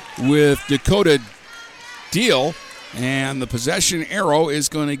ground with Dakota Deal, and the possession arrow is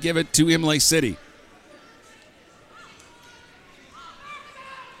going to give it to Imlay City.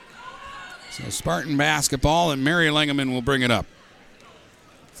 So Spartan basketball, and Mary Langeman will bring it up.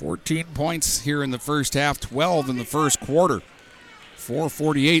 14 points here in the first half, 12 in the first quarter.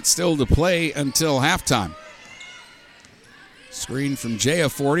 4:48 still to play until halftime. Screen from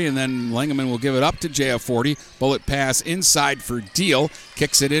Jaya40, and then Langeman will give it up to Jaya40. Bullet pass inside for Deal.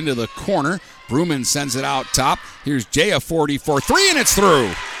 Kicks it into the corner. Bruman sends it out top. Here's Jaya40 for three, and it's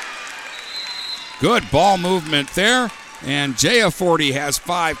through. Good ball movement there. And Jaya40 has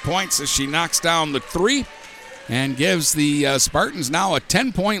 5 points as she knocks down the three and gives the Spartans now a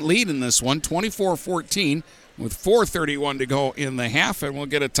 10-point lead in this one, 24-14, with 4:31 to go in the half, and we'll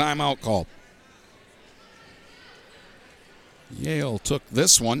get a timeout called. Yale took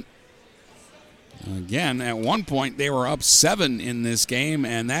this one. Again, at one point they were up 7 in this game,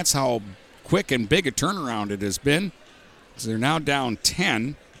 and that's how quick and big a turnaround it has been. So they're now down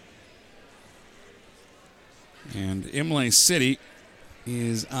 10. And Imlay City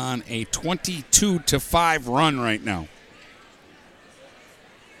is on a 22-5 run right now.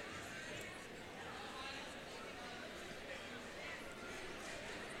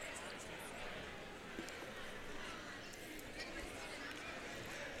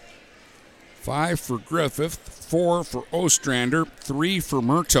 Five for Griffith, 4 for Ostrander, 3 for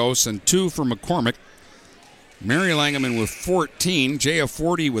Murtos, and 2 for McCormick. Mary Langeman with 14,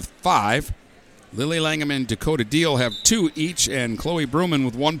 Jaya40 with 5. Lily Langeman and Dakota Deal have 2 each, and Chloe Bruman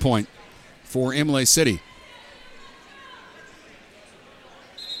with 1 point for Imlay City.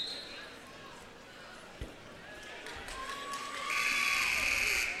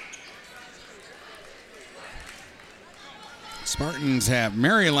 Spartans have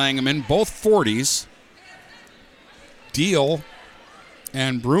Mary Langeman, both 40s. Deal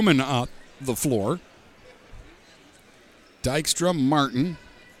and Bruman up the floor. Dykstra, Martin,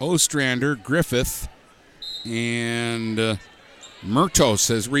 Ostrander, Griffith, and Murtos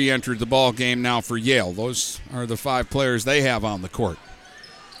has re-entered the ball game now for Yale. Those are the 5 players they have on the court.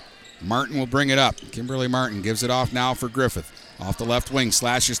 Martin will bring it up. Kimberly Martin gives it off now for Griffith. Off the left wing,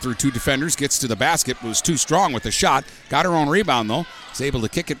 slashes through 2 defenders, gets to the basket, was too strong with the shot. Got her own rebound, though. Is able to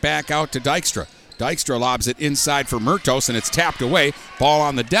kick it back out to Dykstra. Dykstra lobs it inside for Murtos, and it's tapped away. Ball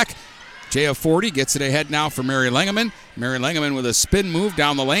on the deck. Jaya40 gets it ahead now for Mary Langeman. Mary Langeman with a spin move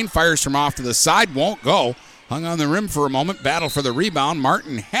down the lane, fires from off to the side, won't go. Hung on the rim for a moment, battle for the rebound.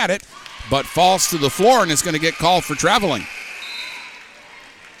 Martin had it, but falls to the floor and is going to get called for traveling.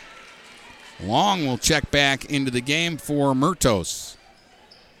 Long will check back into the game for Murtos.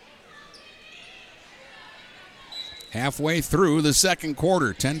 Halfway through the second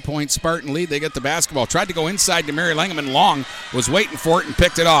quarter, 10-point Spartan lead. They get the basketball. Tried to go inside to Mary Langeman. Long was waiting for it and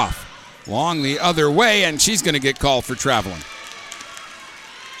picked it off. Long the other way, and she's going to get called for traveling.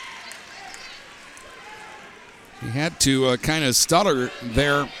 She had to kind of stutter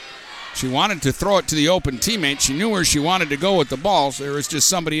there. She wanted to throw it to the open teammate. She knew where she wanted to go with the ball, so there was just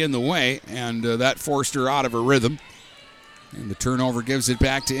somebody in the way, and that forced her out of her rhythm. And the turnover gives it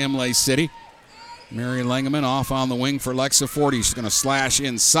back to Imlay City. Mary Langeman off on the wing for Lexa 40. She's going to slash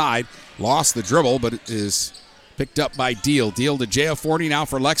inside. Lost the dribble, but it is picked up by Deal. Deal to Jaya40 now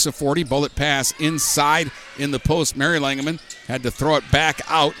for Lexa 40. Bullet pass inside in the post. Mary Langeman had to throw it back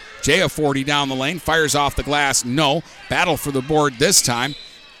out. Jaya40 down the lane. Fires off the glass. No. Battle for the board this time.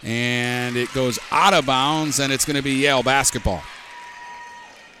 And it goes out of bounds, and it's going to be Yale basketball.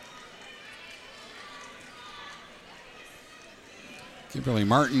 Kimberly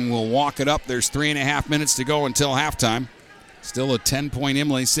Martin will walk it up. There's 3.5 minutes to go until halftime. Still a 10-point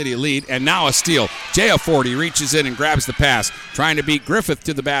Imlay City lead, and now a steal. Jaya40 reaches in and grabs the pass. Trying to beat Griffith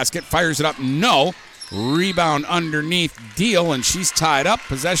to the basket. Fires it up. No. Rebound underneath Deal, and she's tied up.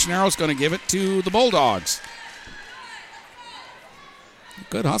 Possession arrow's going to give it to the Bulldogs.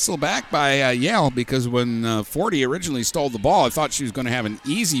 Good hustle back by Yale, because when 40 originally stole the ball, I thought she was going to have an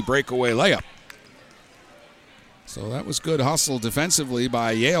easy breakaway layup. So that was good hustle defensively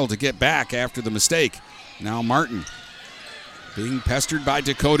by Yale to get back after the mistake. Now Martin being pestered by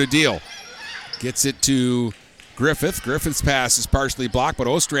Dakota Deal. Gets it to Griffith. Griffith's pass is partially blocked, but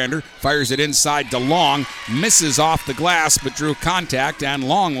Ostrander fires it inside to Long. Misses off the glass, but drew contact, and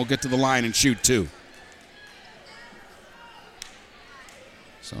Long will get to the line and shoot 2.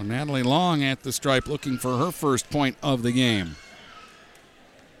 So Natalie Long at the stripe looking for her first point of the game.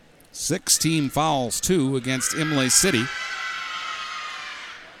 6 team fouls, 2 against Imlay City.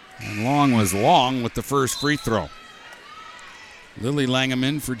 And Long was long with the first free throw. Lily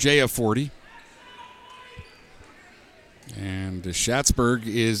Langeman for Jaya 40. And Schatzberg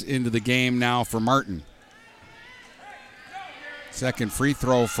is into the game now for Martin. Second free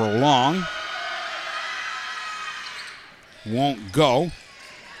throw for Long. Won't go.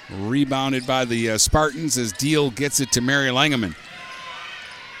 Rebounded by the Spartans as Deal gets it to Mary Langeman.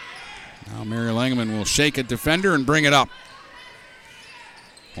 Now Mary Langeman will shake a defender and bring it up.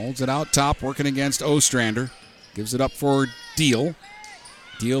 Holds it out top, working against Ostrander. Gives it up for Deal.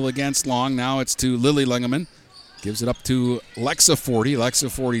 Deal against Long. Now it's to Lily Langeman. Gives it up to Lexa 40. Lexa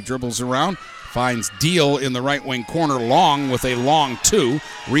 40 dribbles around. Finds Deal in the right wing corner. Long with a long two.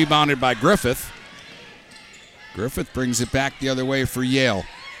 Rebounded by Griffith. Griffith brings it back the other way for Yale.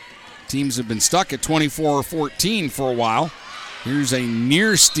 Teams have been stuck at 24-14 for a while. Here's a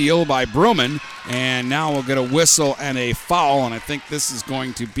near steal by Bruman. And now we'll get a whistle and a foul. And I think this is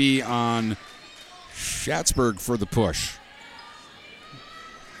going to be on Schatzberg for the push.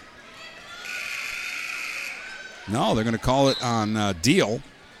 No, they're going to call it on Deal,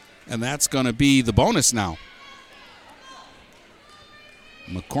 and that's going to be the bonus now.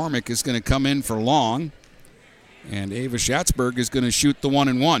 McCormick is going to come in for Long, and Ava Schatzberg is going to shoot the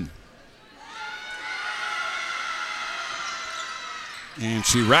 1-and-1. And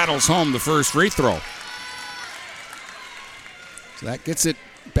she rattles home the first free throw. So that gets it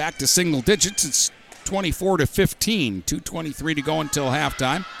back to single digits. It's 24-15, 2:23 to go until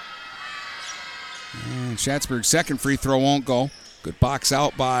halftime. And Schatzberg's second free throw won't go. Good box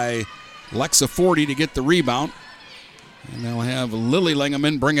out by Lexa 40 to get the rebound. And they'll have Lily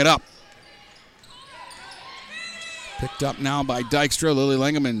Langeman bring it up. Picked up now by Dykstra. Lily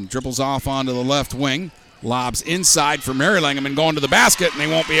Langeman dribbles off onto the left wing. Lobs inside for Mary Langeman going to the basket, and they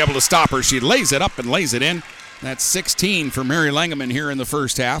won't be able to stop her. She lays it up and lays it in. That's 16 for Mary Langeman here in the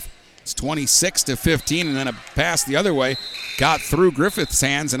first half. It's 26-15, and then a pass the other way got through Griffith's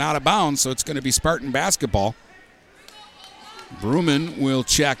hands and out of bounds, so it's going to be Spartan basketball. Bruman will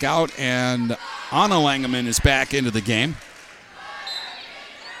check out, and Anna Langeman is back into the game.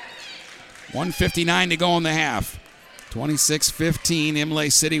 1:59 to go in the half. 26-15, Imlay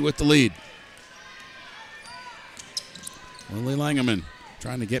City with the lead. Lily Langeman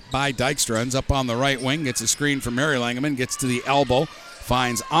trying to get by Dykstra, ends up on the right wing, gets a screen from Mary Langeman, gets to the elbow.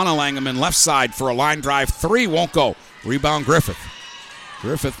 Finds Anna Langeman left side for a line drive. Three won't go. Rebound Griffith.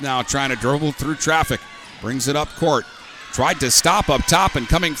 Griffith now trying to dribble through traffic. Brings it up court. Tried to stop up top and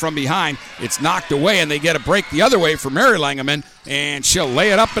coming from behind. It's knocked away and they get a break the other way for Mary Langeman. And she'll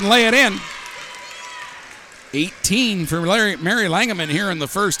lay it up and lay it in. 18 for Mary Langeman here in the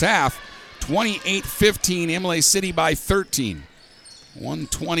first half. 28-15, Imlay City by 13.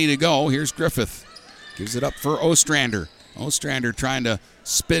 1:20 to go. Here's Griffith. Gives it up for Ostrander. Ostrander trying to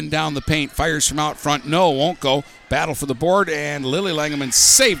spin down the paint. Fires from out front. No, won't go. Battle for the board, and Lily Langeman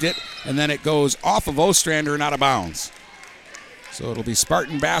saved it, and then it goes off of Ostrander and out of bounds. So it'll be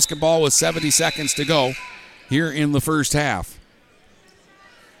Spartan basketball with 70 seconds to go here in the first half.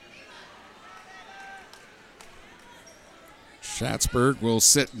 Schatzberg will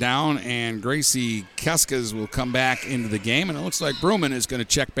sit down, and Gracie Keskas will come back into the game, and it looks like Bruman is going to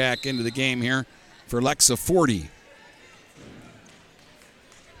check back into the game here for Lexa 40.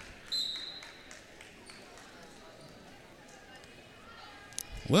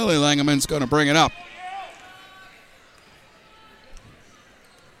 Lily Langeman's going to bring it up.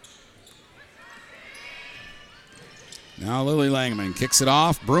 Now Lily Langeman kicks it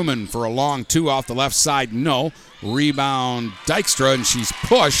off. Bruman for a long two off the left side. No. Rebound Dykstra, and she's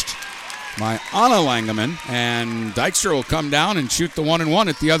pushed by Anna Langeman. And Dykstra will come down and shoot the 1-and-1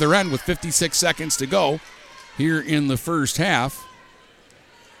 at the other end with 56 seconds to go here in the first half.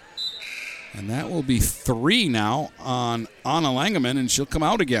 And that will be 3 now on Anna Langeman, and she'll come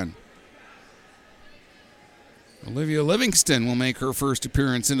out again. Olivia Livingston will make her first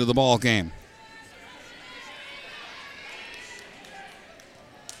appearance into the ball game.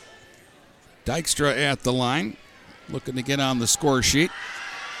 Dykstra at the line, looking to get on the score sheet.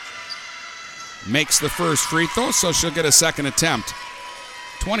 Makes the first free throw, so she'll get a second attempt.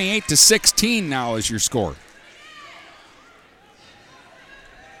 28-16 now is your score.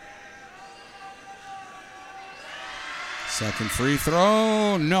 Second free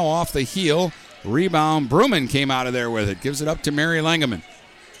throw, no, off the heel. Rebound, Bruman came out of there with it. Gives it up to Mary Langeman.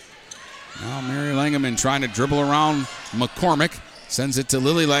 Now Mary Langeman trying to dribble around McCormick. Sends it to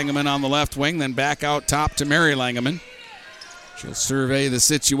Lily Langeman on the left wing, then back out top to Mary Langeman. She'll survey the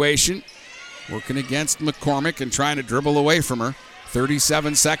situation. Working against McCormick and trying to dribble away from her.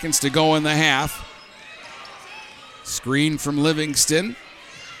 37 seconds to go in the half. Screen from Livingston.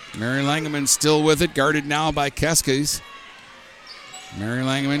 Mary Langeman still with it, guarded now by Keskes. Mary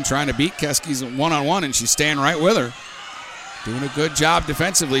Langeman trying to beat Keskes one-on-one, and she's staying right with her. Doing a good job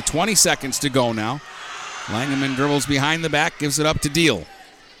defensively. 20 seconds to go now. Langeman dribbles behind the back, gives it up to Deal.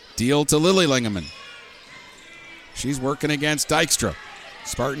 Deal to Lily Langeman. She's working against Dykstra.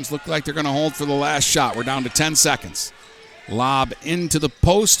 Spartans look like they're going to hold for the last shot. We're down to 10 seconds. Lob into the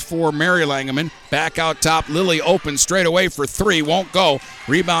post for Mary Langeman. Back out top. Lily open straight away for three. Won't go.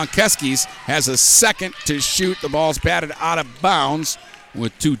 Rebound Keskes has a second to shoot. The ball's batted out of bounds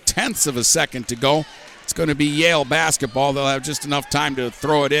with 0.2 of a second to go. It's going to be Yale basketball. They'll have just enough time to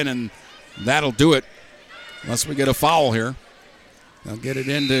throw it in, and that'll do it. Unless we get a foul here. They'll get it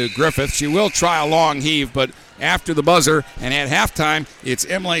into Griffith. She will try a long heave, but after the buzzer and at halftime, it's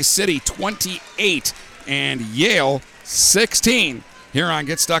Imlay City 28 and Yale 16 here on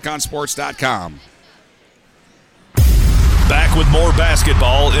GetStuckOnSports.com. Back with more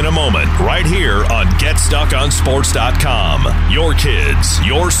basketball in a moment, right here on GetStuckOnSports.com. Your kids,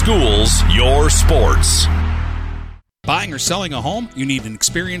 your schools, your sports. Buying or selling a home? You need an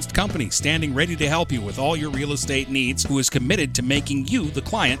experienced company standing ready to help you with all your real estate needs, who is committed to making you the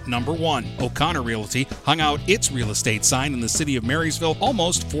client number one. O'Connor Realty hung out its real estate sign in the city of Marysville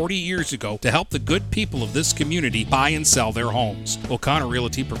almost 40 years ago to help the good people of this community buy and sell their homes. O'Connor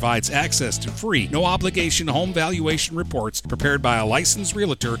Realty provides access to free, no-obligation home valuation reports prepared by a licensed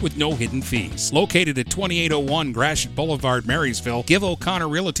realtor with no hidden fees. Located at 2801 Gratiot Boulevard, Marysville, give O'Connor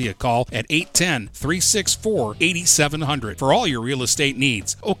Realty a call at 810-364-8700 for all your real estate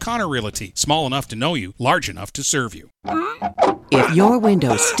needs. O'Connor Realty, small enough to know you, large enough to serve you. If your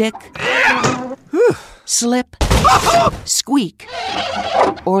windows stick, slip, squeak,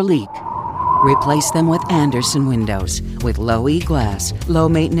 or leak, replace them with Anderson windows. With low E-glass, low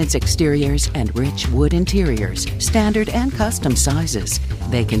maintenance exteriors, and rich wood interiors, standard and custom sizes,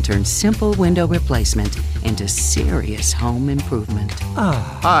 they can turn simple window replacement into serious home improvement.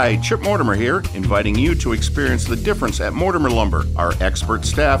 Hi, Chip Mortimer here, inviting you to experience the difference at Mortimer Lumber. Our expert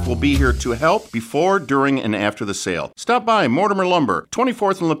staff will be here to help before, during, and after the sale. Stop by Mortimer Lumber,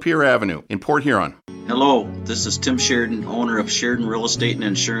 24th and Lapeer Avenue in Port Huron. Hello, this is Tim Sheridan, owner of Sheridan Real Estate and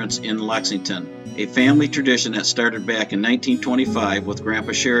Insurance in Lexington, a family tradition that started back in 1925 with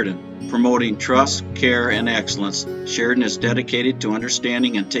Grandpa Sheridan. Promoting trust, care, and excellence, Sheridan is dedicated to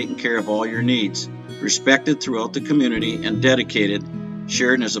understanding and taking care of all your needs. Respected throughout the community and dedicated,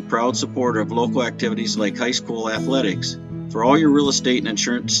 Sheridan is a proud supporter of local activities like high school athletics. For all your real estate and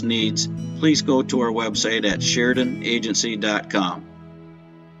insurance needs, please go to our website at SheridanAgency.com.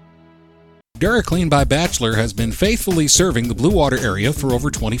 DuraClean by Bachelor has been faithfully serving the Blue Water area for over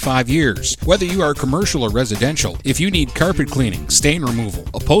 25 years. Whether you are commercial or residential, if you need carpet cleaning, stain removal,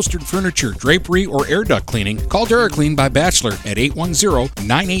 upholstered furniture, drapery, or air duct cleaning, call DuraClean by Bachelor at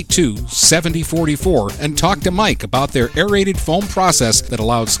 810-982-7044 and talk to Mike about their aerated foam process that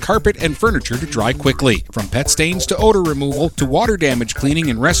allows carpet and furniture to dry quickly. From pet stains to odor removal to water damage cleaning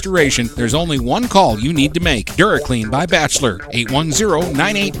and restoration, there's only one call you need to make. DuraClean by Bachelor,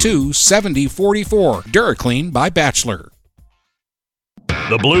 810-982-7044. DuraClean by Bachelor.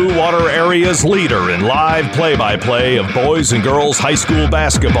 The Blue Water Area's leader in live play-by-play of boys and girls high school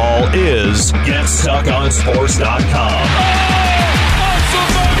basketball is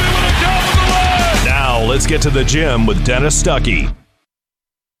GetStuckOnSports.com. Now let's get to the gym with Dennis Stuckey.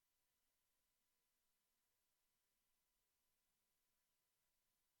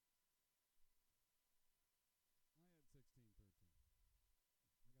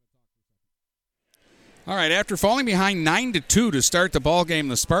 All right, after falling behind 9-2 to start the ball game,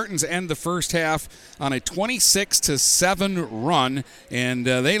 the Spartans end the first half on a 26-7 run, and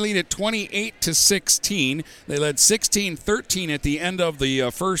they lead at 28-16. They led 16-13 at the end of the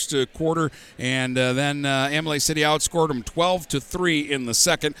first quarter, and then Imlay City outscored them 12-3 in the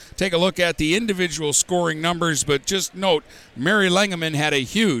second. Take a look at the individual scoring numbers, but just note Mary Langeman had a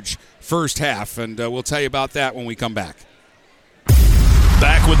huge first half, and we'll tell you about that when we come back.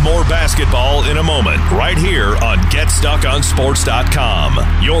 Back with more basketball in a moment, right here on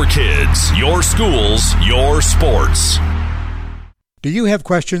GetStuckOnSports.com. Your kids, your schools, your sports. Do you have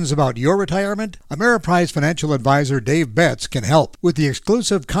questions about your retirement? Ameriprise financial advisor Dave Betts can help. With the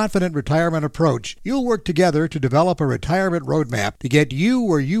exclusive Confident Retirement Approach, you'll work together to develop a retirement roadmap to get you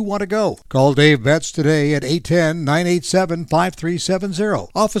where you want to go. Call Dave Betts today at 810-987-5370.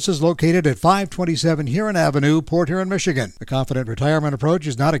 Office is located at 527 Huron Avenue, Port Huron, Michigan. The Confident Retirement Approach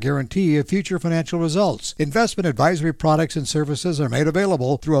is not a guarantee of future financial results. Investment advisory products and services are made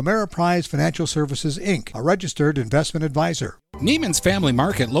available through Ameriprise Financial Services, Inc., a registered investment advisor. Neiman's Family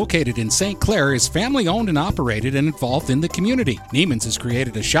Market, located in St. Clair, is family-owned and operated and involved in the community. Neiman's has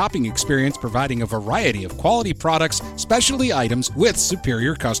created a shopping experience providing a variety of quality products, specialty items with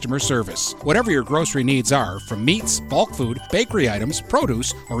superior customer service. Whatever your grocery needs are, from meats, bulk food, bakery items,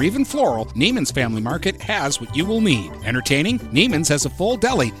 produce, or even floral, Neiman's Family Market has what you will need. Entertaining? Neiman's has a full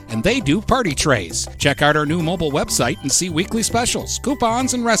deli, and they do party trays. Check out our new mobile website and see weekly specials,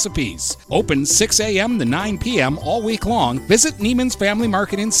 coupons, and recipes. Open 6 a.m. to 9 p.m. all week long. Visit Neiman's Family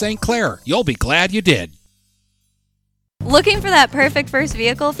Market in St. Clair. You'll be glad you did. Looking for that perfect first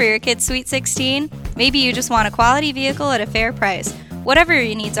vehicle for your kid's Sweet 16? Maybe you just want a quality vehicle at a fair price. Whatever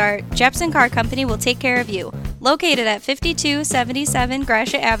your needs are, Jepson Car Company will take care of you. Located at 5277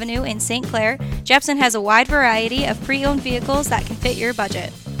 Gratiot Avenue in St. Clair, Jepson has a wide variety of pre-owned vehicles that can fit your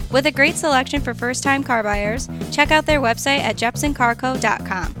budget. With a great selection for first-time car buyers, check out their website at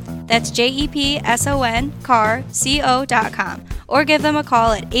jepsoncarco.com. That's JEPSON carco.com. Or give them a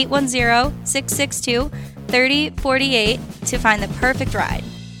call at 810-662-3048 to find the perfect ride.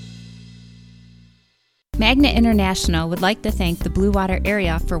 Magna International would like to thank the Blue Water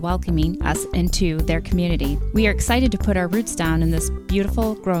area for welcoming us into their community. We are excited to put our roots down in this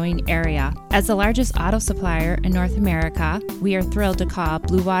beautiful, growing area. As the largest auto supplier in North America, we are thrilled to call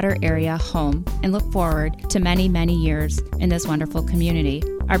Blue Water area home and look forward to many, many years in this wonderful community.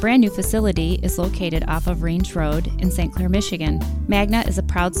 Our brand new facility is located off of Range Road in St. Clair, Michigan. Magna is a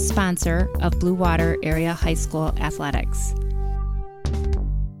proud sponsor of Blue Water Area High School athletics.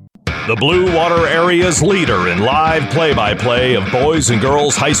 The Blue Water Area's leader in live play-by-play of boys and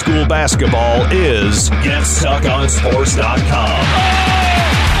girls high school basketball is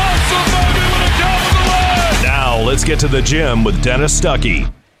GetStuckOnSports.com. Now let's get to the gym with Dennis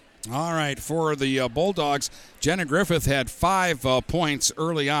Stuckey. All right, for the Bulldogs, Jenna Griffith had 5 points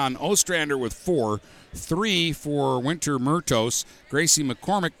early on. Ostrander with 4. 3 for Winter Murtos. Gracie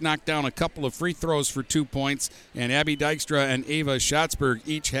McCormick knocked down a couple of free throws for 2 points, and Abby Dykstra and Ava Schatzberg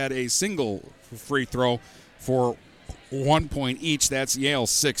each had a single free throw for 1 point each. That's Yale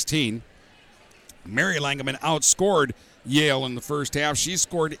 16. Mary Langeman outscored Yale in the first half. She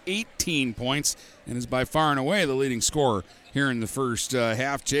scored 18 points and is by far and away the leading scorer here in the first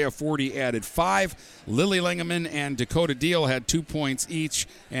half. Jaya Forty added 5. Lily Langeman and Dakota Deal had 2 points each,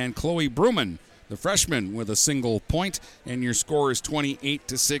 and Chloe Bruman, the freshman, with a single point, and your score is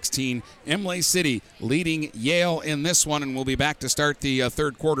 28-16. Imlay City leading Yale in this one, and we'll be back to start the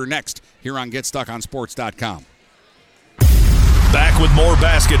third quarter next here on GetStuckOnSports.com. Back with more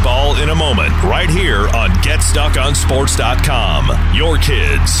basketball in a moment, right here on GetStuckOnSports.com. Your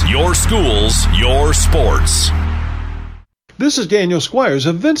kids, your schools, your sports. This is Daniel Squires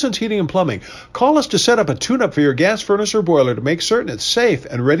of Vincent's Heating and Plumbing. Call us to set up a tune-up for your gas furnace or boiler to make certain it's safe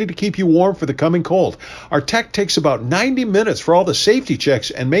and ready to keep you warm for the coming cold. Our tech takes about 90 minutes for all the safety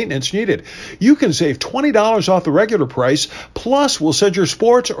checks and maintenance needed. You can save $20 off the regular price, plus we'll send your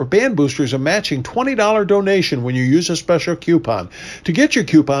sports or band boosters a matching $20 donation when you use a special coupon. To get your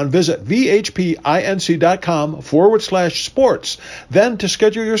coupon, visit vhpinc.com/sports. Then to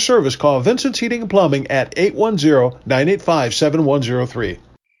schedule your service, call Vincent's Heating and Plumbing at 810-985-7103.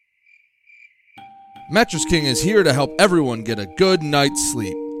 Mattress King is here to help everyone get a good night's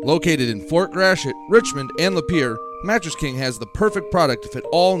sleep. Located in Fort Gratiot, Richmond, and Lapeer, Mattress King has the perfect product to fit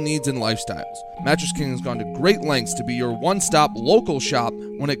all needs and lifestyles. Mattress King has gone to great lengths to be your one-stop local shop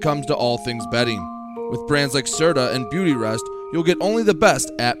when it comes to all things bedding. With brands like Serta and Beauty Rest, you'll get only the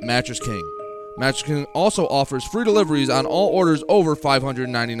best at Mattress King. Mattress King also offers free deliveries on all orders over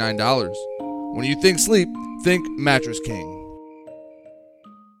 $599. When you think sleep, think Mattress King.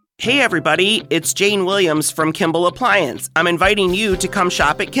 Hey everybody, it's Jane Williams from Kimball Appliance. I'm inviting you to come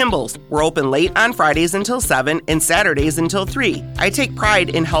shop at Kimball's. We're open late on Fridays until 7 and Saturdays until 3. I take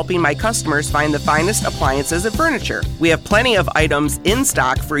pride in helping my customers find the finest appliances and furniture. We have plenty of items in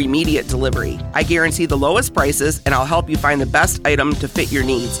stock for immediate delivery. I guarantee the lowest prices, and I'll help you find the best item to fit your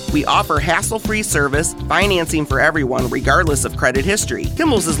needs. We offer hassle-free service, financing for everyone regardless of credit history.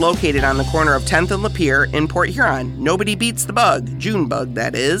 Kimball's is located on the corner of 10th and Lapeer in Port Huron. Nobody beats the bug, Junebug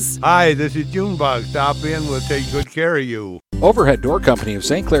that is. Hi, this is Junebug. Stop in, we'll take good care of you. Overhead Door Company of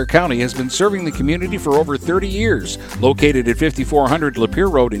St. Clair County has been serving the community for over 30 years. Located at 5400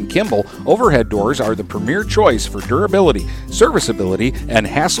 Lapeer Road in Kimball, Overhead Doors are the premier choice for durability, serviceability, and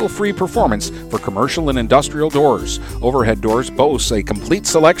hassle-free performance for commercial and industrial doors. Overhead Doors boasts a complete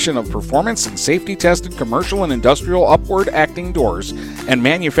selection of performance and safety-tested commercial and industrial upward-acting doors and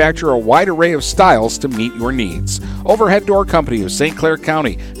manufacture a wide array of styles to meet your needs. Overhead Door Company of St. Clair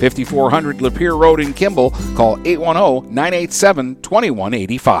County, 5400 Lapeer Road in Kimball. Call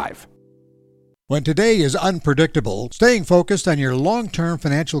 810-987-2185. When today is unpredictable, staying focused on your long-term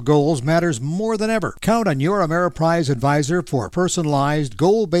financial goals matters more than ever. Count on your Ameriprise advisor for personalized,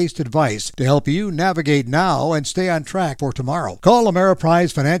 goal-based advice to help you navigate now and stay on track for tomorrow. Call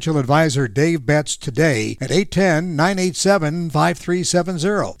Ameriprise financial advisor Dave Betts today at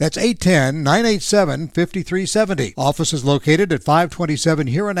 810-987-5370. That's 810-987-5370. Office is located at 527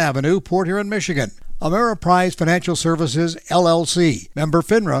 Huron Avenue, Port Huron, Michigan. Ameriprise Financial Services, LLC, member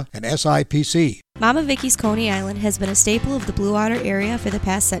FINRA and SIPC. Mama Vicky's Coney Island has been a staple of the Blue Water area for the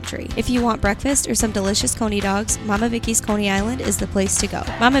past century. If you want breakfast or some delicious Coney dogs, Mama Vicky's Coney Island is the place to go.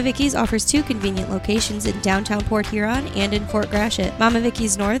 Mama Vicky's offers 2 convenient locations in downtown Port Huron and in Fort Gratiot. Mama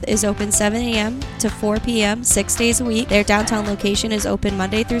Vicky's North is open 7 a.m. to 4 p.m. 6 days a week. Their downtown location is open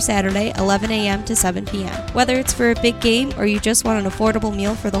Monday through Saturday, 11 a.m. to 7 p.m. Whether it's for a big game or you just want an affordable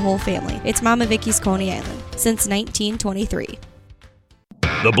meal for the whole family, it's Mama Vicky's Coney Island since 1923.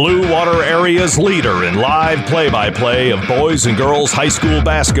 The Blue Water Area's leader in live play-by-play of boys and girls high school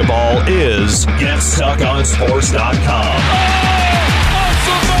basketball is GetStuckOnSports.com.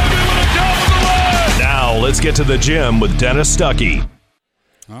 Now let's get to the gym with Dennis Stuckey.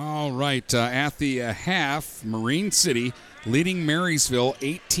 All right, at the half, Marine City leading Marysville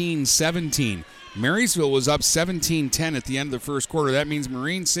 18-17. Marysville was up 17-10 at the end of the first quarter. That means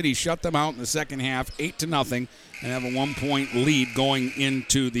Marine City shut them out in the second half, 8-0, and have a 1-point lead going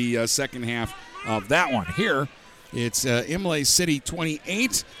into the second half of that one. Here, it's Imlay City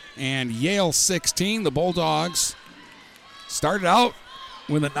 28 and Yale 16. The Bulldogs started out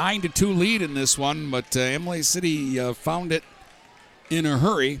with a 9-2 lead in this one, but Imlay City found it in a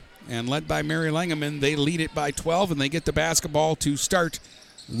hurry, and led by Mary Langeman, they lead it by 12, and they get the basketball to start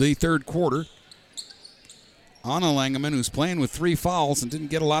the third quarter. Anna Langeman, who's playing with 3 fouls and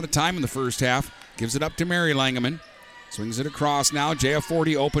didn't get a lot of time in the first half, gives it up to Mary Langeman. Swings it across now.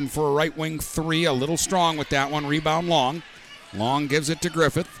 JF40 open for a right wing 3. A little strong with that one. Rebound Long. Long gives it to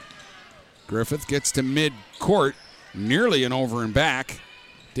Griffith. Griffith gets to mid-court. Nearly an over and back.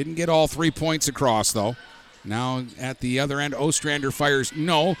 Didn't get all 3 points across, though. Now at the other end, Ostrander fires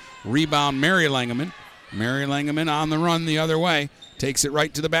no. Rebound Mary Langeman. Mary Langeman on the run the other way. Takes it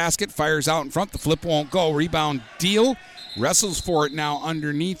right to the basket, fires out in front. The flip won't go. Rebound Deal. Wrestles for it now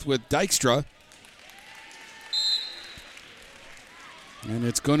underneath with Dykstra. And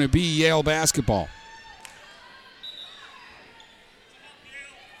it's going to be Yale basketball.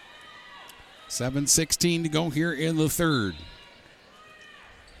 7:16 to go here in the third.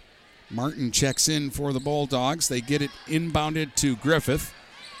 Martin checks in for the Bulldogs. They get it inbounded to Griffith.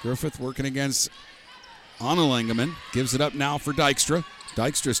 Griffith working against Anna Langeman. Gives it up now for Dykstra.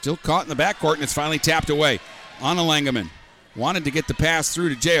 Dykstra still caught in the backcourt, and it's finally tapped away. Anna Langeman wanted to get the pass through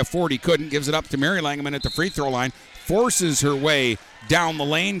to JF40. Couldn't. Gives it up to Mary Langeman at the free throw line. Forces her way down the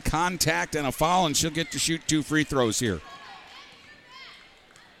lane. Contact and a foul, and she'll get to shoot 2 free throws here.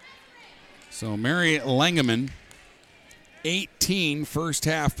 So Mary Langeman, 18 first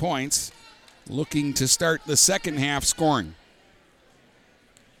half points, looking to start the second half scoring.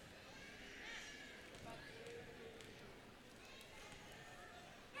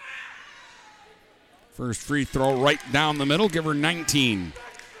 First free throw right down the middle, give her 19.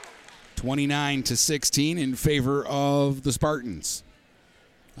 29-16 in favor of the Spartans.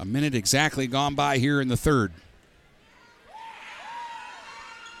 A minute exactly gone by here in the third.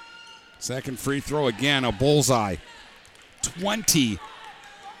 Second free throw again, a bullseye. 20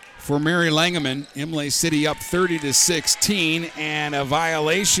 for Mary Langeman. Imlay City up 30-16, and a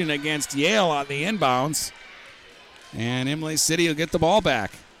violation against Yale on the inbounds. And Imlay City will get the ball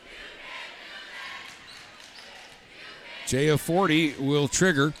back. JF40 will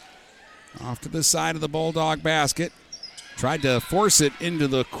trigger off to the side of the Bulldog basket. Tried to force it into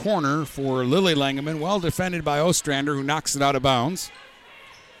the corner for Lily Langeman. Well defended by Ostrander, who knocks it out of bounds.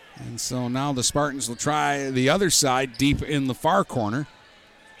 And so now the Spartans will try the other side deep in the far corner.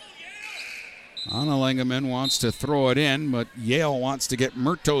 Anna Langeman wants to throw it in, but Yale wants to get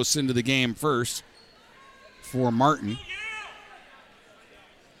Murtos into the game first for Martin.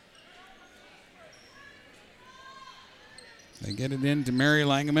 They get it into Mary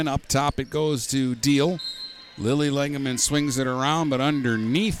Langeman. Up top it goes to Deal. Lily Langeman swings it around, but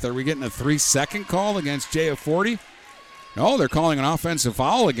underneath, are we getting a 3-second call against JF40? No, they're calling an offensive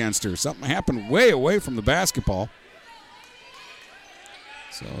foul against her. Something happened way away from the basketball.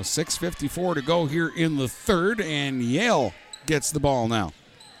 So 6:54 to go here in the third, and Yale gets the ball now.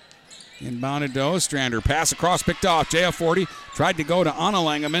 Inbounded to Ostrander. Pass across, picked off. JF40 tried to go to Anna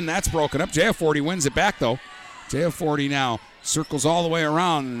Langeman. That's broken up. JF40 wins it back, though. JF40 now circles all the way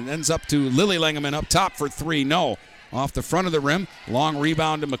around and ends up to Lily Langeman up top for 3. No. off the front of the rim. Long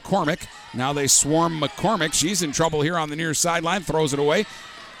rebound to McCormick. Now they swarm McCormick. She's in trouble here on the near sideline. Throws it away.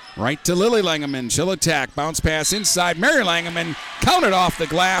 Right to Lily Langeman. She'll attack. Bounce pass inside. Mary Langeman counted off the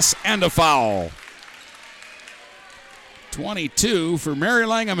glass and a foul. 22 for Mary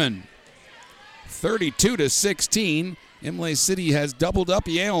Langeman. 32-16. Imlay City has doubled up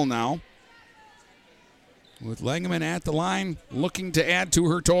Yale now, with Langeman at the line looking to add to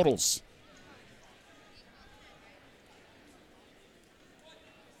her totals.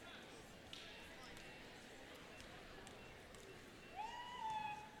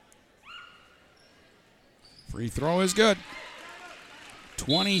 Free throw is good.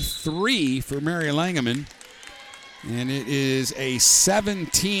 23 for Mary Langeman. And it is a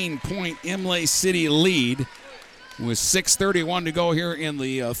 17-point Imlay City lead with 6:31 to go here in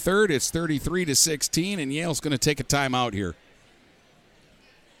the third. It's 33-16, and Yale's going to take a timeout here.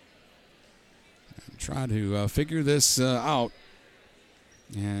 And try to figure this out.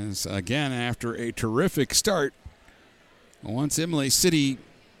 As, again, after a terrific start, once Imlay City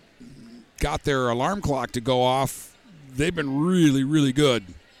got their alarm clock to go off, they've been really, really good.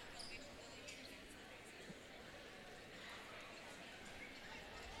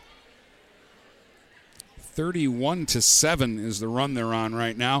 (31-7) is the run they're on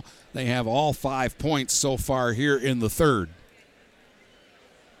right now. They have all 5 points so far here in the third.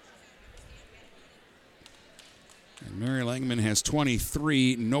 And Mary Langeman has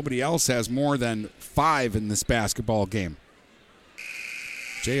 23. Nobody else has more than 5 in this basketball game.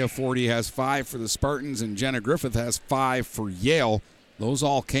 Jaya Forty has 5 for the Spartans, and Jenna Griffith has 5 for Yale. Those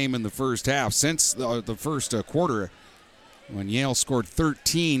all came in the first half. Since the first quarter, when Yale scored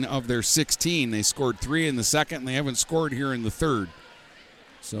 13 of their 16, they scored 3 in the second, and they haven't scored here in the third.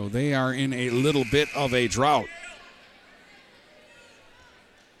 So they are in a little bit of a drought.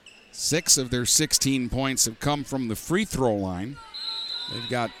 6 of their 16 points have come from the free throw line. They've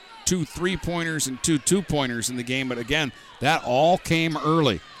got 2 3-pointers and 2 2-pointers in the game, but again, that all came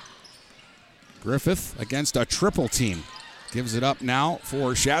early. Griffith against a triple team. Gives it up now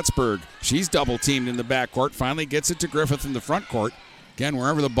for Schatzberg. She's double-teamed in the backcourt. Finally gets it to Griffith in the front court. Again,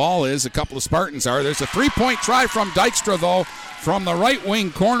 wherever the ball is, a couple of Spartans are. There's a 3-point try from Dykstra, though, from the right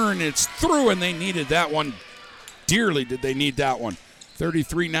wing corner, and it's through, and they needed that one. Dearly did they need that one.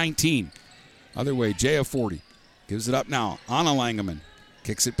 33-19. Other way, Jaya Forty gives it up now. Anna Langeman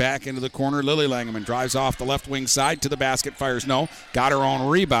kicks it back into the corner. Lily Langeman drives off the left wing side to the basket, fires no. Got her own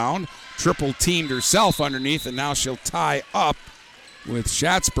rebound. Triple teamed herself underneath, and now she'll tie up with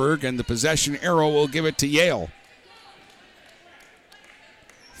Schatzberg, and the possession arrow will give it to Yale.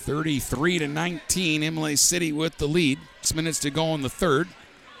 33-19, Imlay City with the lead. 6 minutes to go in the third.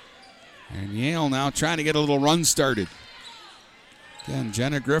 And Yale now trying to get a little run started. Again,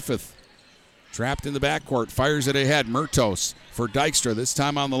 Jenna Griffith trapped in the backcourt, fires it ahead. Murtos for Dykstra, this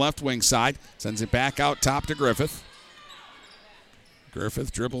time on the left wing side. Sends it back out top to Griffith.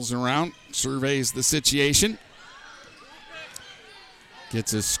 Griffith dribbles around, surveys the situation.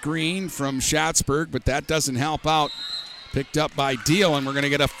 Gets a screen from Schatzberg, but that doesn't help out. Picked up by Deal, and we're going to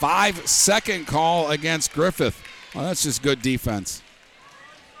get a 5-second call against Griffith. Well, that's just good defense.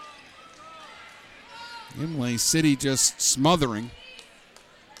 Imlay City just smothering.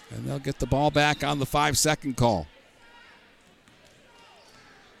 And they'll get the ball back on the 5-second call.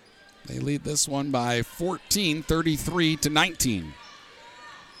 They lead this one by 14, 33-19.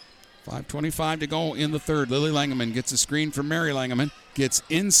 5:25 to go in the third. Lily Langeman gets a screen from Mary Langeman. Gets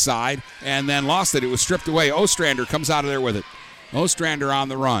inside and then lost it. It was stripped away. Ostrander comes out of there with it. Ostrander on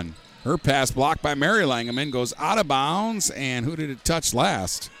the run. Her pass blocked by Mary Langeman. Goes out of bounds. And who did it touch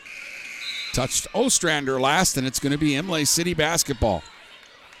last? Touched Ostrander last, and it's going to be Imlay City basketball.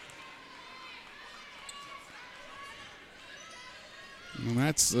 And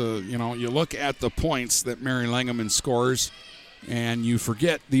that's, you look at the points that Mary Langeman scores, and you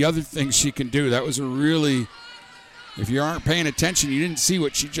forget the other things she can do. That was a really, if you aren't paying attention, you didn't see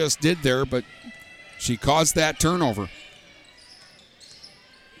what she just did there, but she caused that turnover.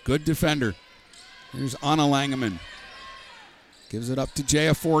 Good defender. Here's Anna Langeman. Gives it up to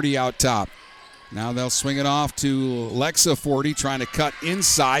Jaya Forty out top. Now they'll swing it off to Lexa Forty, trying to cut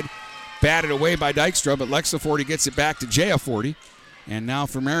inside. Batted away by Dykstra, but Lexa Forty gets it back to Jaya Forty. And now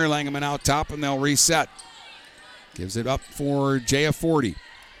for Mary Langeman out top, and they'll reset. Gives it up for Jaya Forty.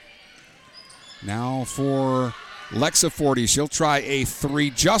 Now for Lexa Forty. She'll try a 3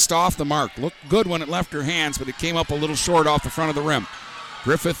 just off the mark. Looked good when it left her hands, but it came up a little short off the front of the rim.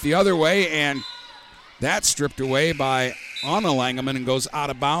 Griffith the other way, and that's stripped away by Anna Langeman and goes out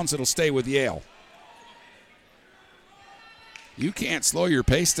of bounds. It'll stay with Yale. You can't slow your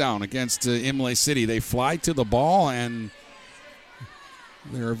pace down against Imlay City. They fly to the ball, and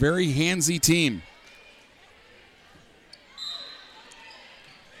they're a very handsy team.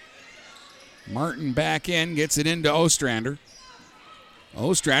 Martin back in, gets it into Ostrander.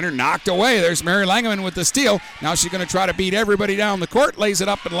 Ostrander knocked away. There's Mary Langeman with the steal. Now she's going to try to beat everybody down the court, lays it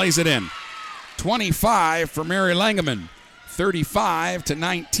up and lays it in. 25 for Mary Langeman,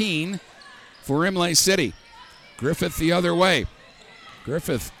 35-19 for Imlay City. Griffith the other way.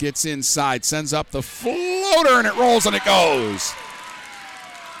 Griffith gets inside, sends up the floater, and it rolls and it goes.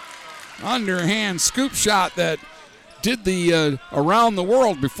 Underhand scoop shot that did the around the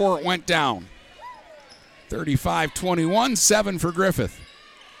world before it went down. 35-21, 7 for Griffith.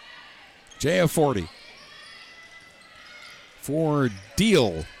 Jaya 40 for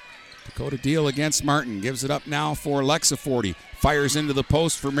Deal. Dakota Deal against Martin. Gives it up now for Lexa 40. Fires into the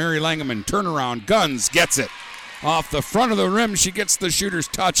post for Mary Langeman. Turnaround. Guns gets it. Off the front of the rim, she gets the shooter's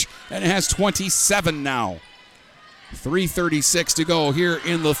touch and has 27 now. 3:36 to go here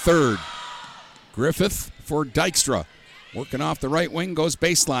in the third. Griffith for Dykstra. Working off the right wing, goes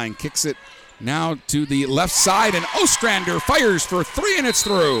baseline. Kicks it now to the left side, and Ostrander fires for 3, and it's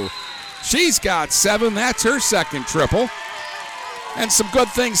through. She's got 7. That's her second triple. And some good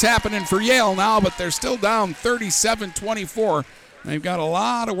things happening for Yale now, but they're still down 37-24. They've got a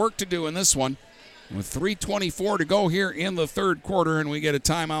lot of work to do in this one. With 3:24 to go here in the third quarter, and we get a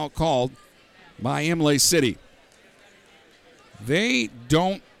timeout called by Imlay City. They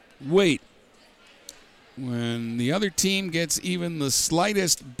don't wait. When the other team gets even the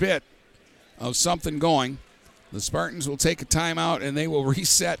slightest bit of something going, the Spartans will take a timeout and they will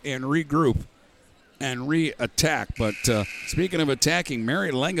reset and regroup and re-attack. But speaking of attacking,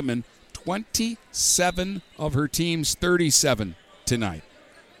 Mary Langeman, 27 of her team's 37 tonight.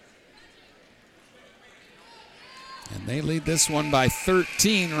 And they lead this one by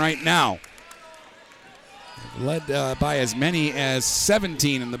 13 right now. Led by as many as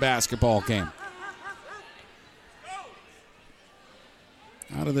 17 in the basketball game.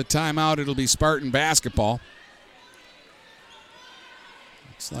 Out of the timeout, it'll be Spartan basketball.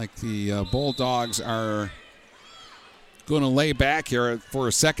 Looks like the Bulldogs are going to lay back here. For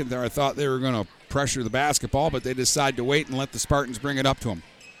a second there, I thought they were going to pressure the basketball, but they decide to wait and let the Spartans bring it up to them.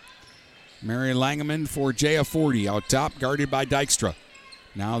 Mary Langeman for Jaya 40 out top, guarded by Dykstra.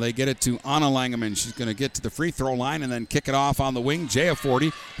 Now they get it to Anna Langeman. She's going to get to the free throw line and then kick it off on the wing. Jaya 40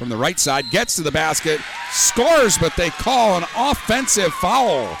 from the right side gets to the basket, scores, but they call an offensive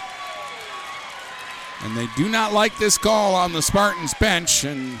foul. And they do not like this call on the Spartans bench.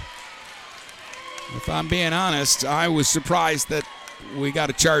 And if I'm being honest, I was surprised that we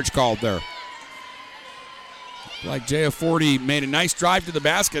got a charge called there. Like Jaya 40 made a nice drive to the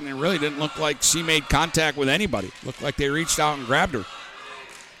basket, and it really didn't look like she made contact with anybody. Looked like they reached out and grabbed her.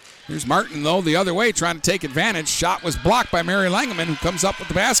 Here's Martin, though, the other way, trying to take advantage. Shot was blocked by Mary Langeman, who comes up with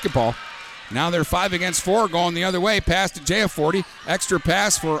the basketball. Now they're 5 against 4, going the other way. Pass to Jaya 40. Extra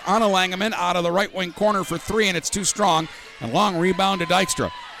pass for Anna Langeman out of the right wing corner for 3, and it's too strong. A long rebound to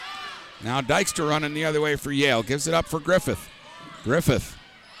Dykstra. Now Dykstra running the other way for Yale. Gives it up for Griffith. Griffith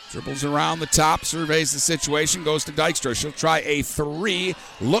dribbles around the top, surveys the situation, goes to Dykstra. She'll try a 3.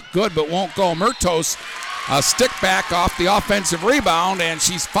 Look good, but won't go. Murtos, a stick back off the offensive rebound, and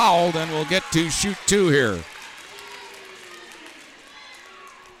she's fouled, and will get to shoot 2 here.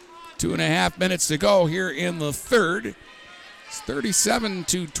 2.5 minutes to go here in the third. It's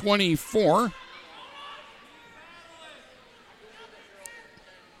 37-24.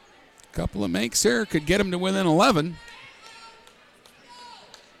 Couple of makes here could get them to within 11.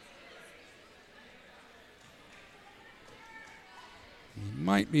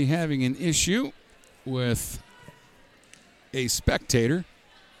 Might be having an issue with a spectator.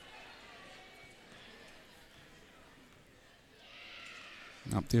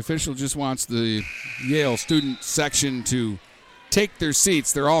 Now, the official just wants the Yale student section to take their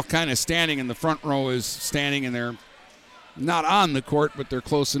seats. They're all kind of standing, and the front row is standing, and they're not on the court, but they're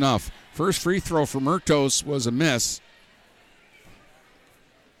close enough. First free throw for Murtos was a miss.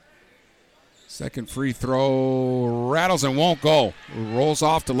 Second free throw rattles and won't go. Rolls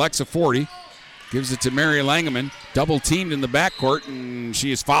off to Lexa 40. Gives it to Mary Langeman. Double teamed in the backcourt, and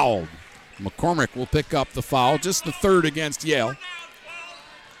she is fouled. McCormick will pick up the foul. Just the third against Yale.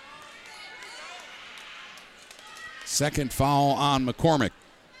 Second foul on McCormick.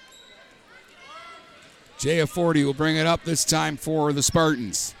 Jaya 40 will bring it up this time for the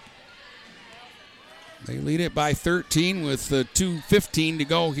Spartans. They lead it by 13 with 2:15 to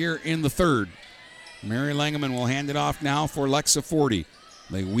go here in the third. Mary Langeman will hand it off now for Lexa 40.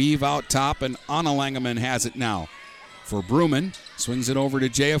 They weave out top, and Anna Langeman has it now. for Bruman. Swings it over to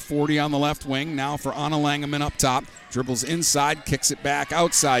Jaya40 on the left wing. Now for Anna Langeman up top. Dribbles inside, kicks it back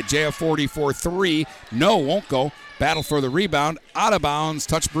outside. Jaya40 for 3. No, won't go. Battle for the rebound. Out of bounds.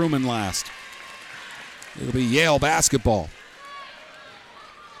 Touch Bruman last. It'll be Yale basketball.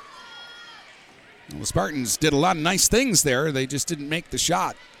 Well, the Spartans did a lot of nice things there. They just didn't make the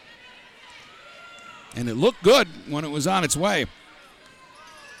shot. And it looked good when it was on its way.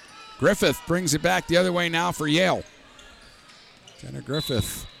 Griffith brings it back the other way now for Yale. Jenna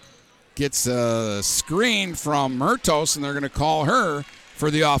Griffith gets a screen from Murtos, and they're going to call her for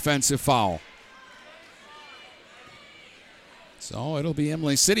the offensive foul. So it'll be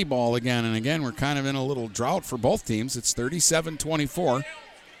Imlay City ball again. And again, we're kind of in a little drought for both teams. It's 37-24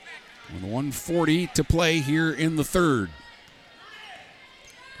 with 1:40 to play here in the third.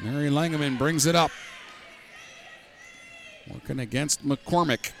 Mary Langeman brings it up. Working against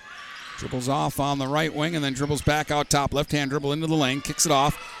McCormick. Dribbles off on the right wing and then dribbles back out top. Left-hand dribble into the lane. Kicks it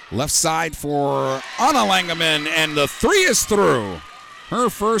off. Left side for Anna Langeman. And the 3 is through. Her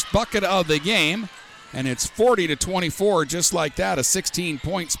first bucket of the game. And it's 40-24, just like that. A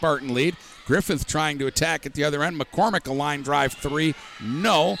 16-point Spartan lead. Griffith trying to attack at the other end. McCormick a line drive 3.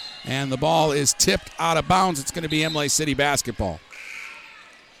 No. And the ball is tipped out of bounds. It's going to be Imlay City basketball.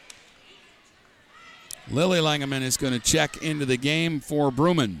 Lily Langeman is going to check into the game for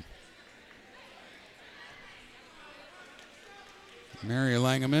Bruman. Mary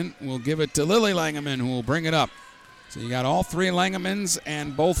Langeman will give it to Lily Langeman, who will bring it up. So you got all 3 Langemans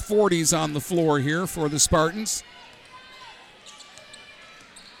and both 40s on the floor here for the Spartans.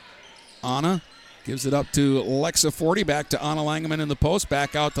 Anna gives it up to Lexa 40. Back to Anna Langeman in the post.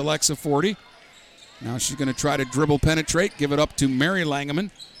 Back out to Lexa 40. Now she's going to try to dribble penetrate. Give it up to Mary Langeman.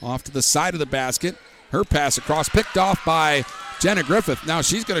 Off to the side of the basket. Her pass across, picked off by Jenna Griffith. Now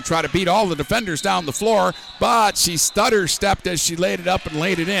she's going to try to beat all the defenders down the floor, but she stutter-stepped as she laid it up and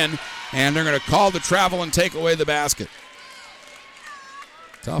laid it in, and they're going to call the travel and take away the basket.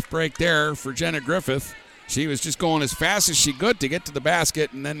 Tough break there for Jenna Griffith. She was just going as fast as she could to get to the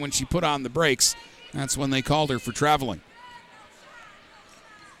basket, and then when she put on the brakes, that's when they called her for traveling.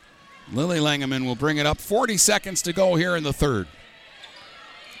 Lily Langeman will bring it up. 40 seconds to go here in the third.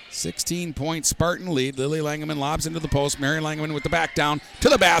 16-point Spartan lead. Lily Langeman lobs into the post. Mary Langeman with the back down to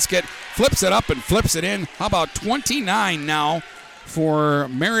the basket. Flips it up and flips it in. How about 29 now for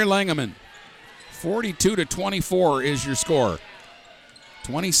Mary Langeman? 42-24 is your score.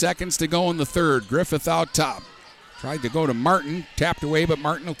 20 seconds to go in the third. Griffith out top. Tried to go to Martin. Tapped away, but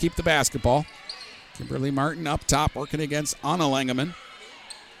Martin will keep the basketball. Kimberly Martin up top working against Anna Langeman.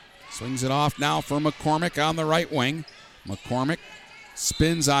 Swings it off now for McCormick on the right wing. McCormick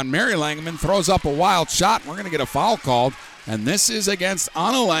spins on Mary Langeman, throws up a wild shot. We're going to get a foul called, and this is against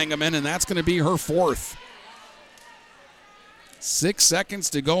Anna Langeman, and that's going to be her 4th. 6 seconds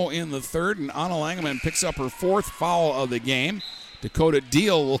to go in the third, and Anna Langeman picks up her 4th foul of the game. Dakota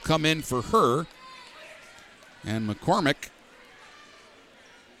Deal will come in for her, and McCormick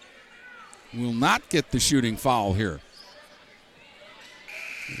will not get the shooting foul here.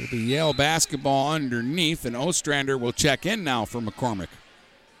 It'll be Yale basketball underneath, and Ostrander will check in now for McCormick.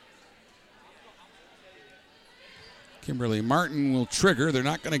 Kimberly Martin will trigger. They're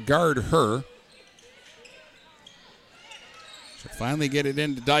not going to guard her. She'll finally get it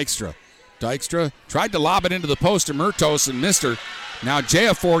into Dykstra. Dykstra tried to lob it into the post to Murtos and missed her. Now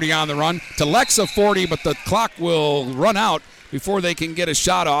Jaya 40 on the run to Lexa 40, but the clock will run out before they can get a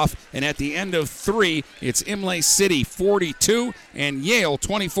shot off. And at the end of 3, it's Imlay City 42 and Yale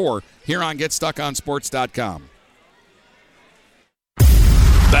 24 here on GetStuckOnSports.com.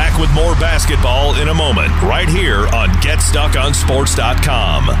 Back with more basketball in a moment, right here on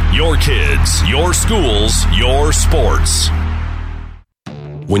GetStuckOnSports.com. Your kids, your schools, your sports.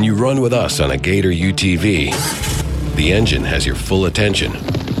 When you run with us on a Gator UTV, the engine has your full attention.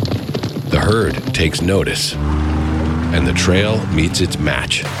 The herd takes notice. And the trail meets its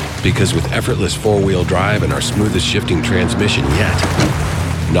match. Because with effortless 4-wheel drive and our smoothest shifting transmission yet,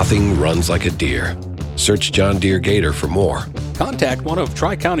 nothing runs like a deer. Search John Deere Gator for more. Contact one of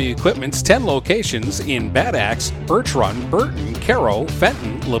Tri-County Equipment's 10 locations in Bad Axe, Birch Run, Burton, Caro,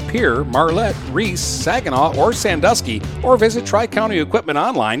 Fenton, Lapeer, Marlette, Reese, Saginaw, or Sandusky, or visit Tri-County Equipment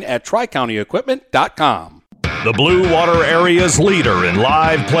online at tricountyequipment.com. The Blue Water Area's leader in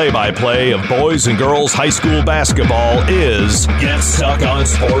live play-by-play of boys and girls high school basketball is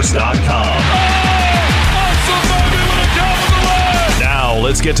GetStuckOnSports.com. Now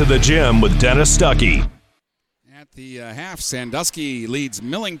let's get to the gym with Dennis Stuckey. At the half, Sandusky leads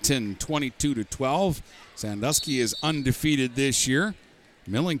Millington 22-12. Sandusky is undefeated this year.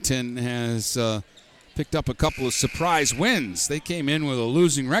 Millington has picked up a couple of surprise wins. They came in with a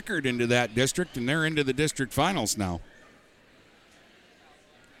losing record into that district, and they're into the district finals now.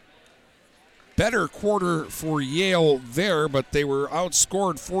 Better quarter for Yale there, but they were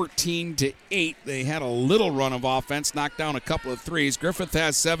outscored 14-8. They had a little run of offense, knocked down a couple of threes. Griffith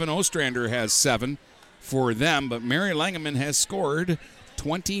has 7, Ostrander has 7 for them, but Mary Langeman has scored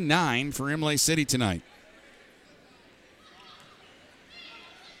 29 for Imlay City tonight.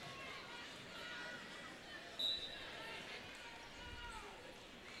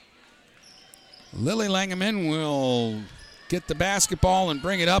 Lily Langeman will get the basketball and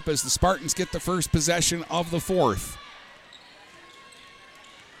bring it up as the Spartans get the first possession of the fourth.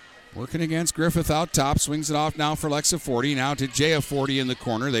 Working against Griffith out top, swings it off now for Lexa Forty, now to Jaya Forty in the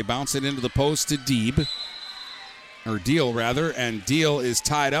corner. They bounce it into the post to Deal, and Deal is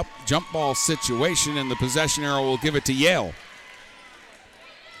tied up. Jump ball situation, and the possession arrow will give it to Yale.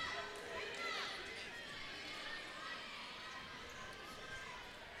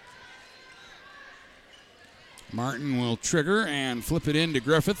 Martin will trigger and flip it into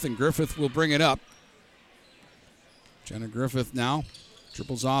Griffith, and Griffith will bring it up. Jenna Griffith now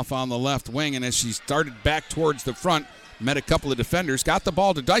dribbles off on the left wing, and as she started back towards the front, met a couple of defenders. Got the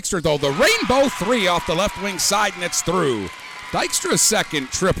ball to Dykstra, though. The rainbow three off the left wing side, and it's through. Dykstra's second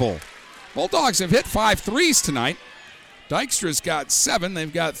triple. Bulldogs have hit 5 threes tonight. Dykstra's got 7.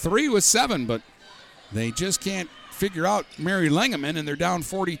 They've got 3 with 7, but they just can't figure out Mary Langeman, and they're down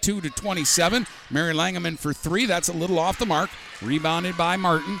 42-27. Mary Langeman for 3. That's a little off the mark. Rebounded by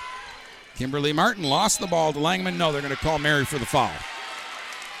Martin. Kimberly Martin lost the ball to Langeman. No, they're going to call Mary for the foul.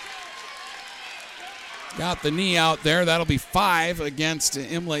 Got the knee out there. That'll be 5 against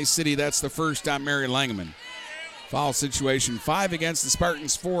Imlay City. That's the first on Mary Langeman. Foul situation, 5 against the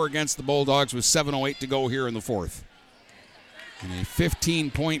Spartans, 4 against the Bulldogs with 7:08 to go here in the fourth. In a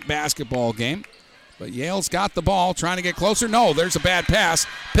 15-point basketball game. But Yale's got the ball, trying to get closer. No, there's a bad pass.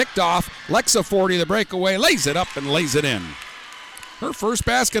 Picked off. Lexa Forty, the breakaway, lays it up and lays it in. Her first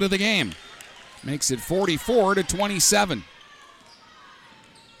basket of the game. Makes it 44-27.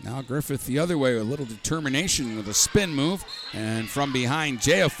 Now Griffith the other way, a little determination with a spin move. And from behind,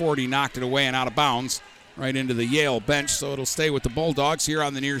 Jaya Forty knocked it away and out of bounds right into the Yale bench. So it'll stay with the Bulldogs here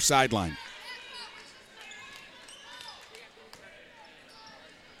on the near sideline.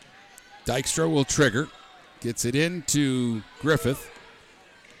 Dykstra will trigger. Gets it into Griffith.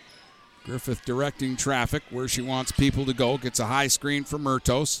 Griffith directing traffic where she wants people to go. Gets a high screen for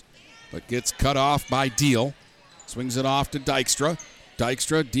Murtos, but gets cut off by Deal. Swings it off to Dykstra.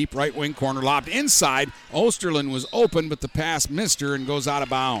 Dykstra, deep right wing corner, lobbed inside. Osterlin was open, but the pass missed her and goes out of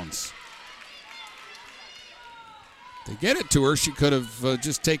bounds. To get it to her, she could have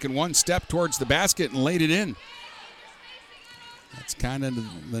just taken one step towards the basket and laid it in. That's kind of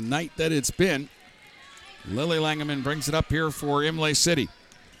the night that it's been. Lily Langeman brings it up here for Imlay City.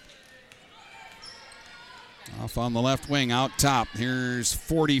 Off on the left wing, out top. Here's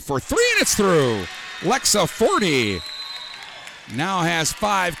Forty for 3, and it's through. Lexa Forty now has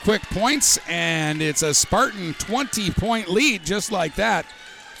 5 quick points, and it's a Spartan 20-point lead just like that.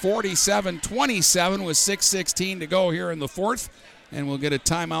 47-27 with 6:16 to go here in the fourth, and we'll get a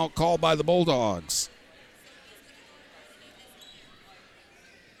timeout called by the Bulldogs.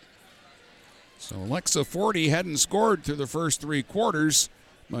 So Lexa Forty hadn't scored through the first 3 quarters,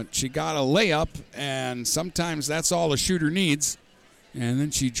 but she got a layup, and sometimes that's all a shooter needs. And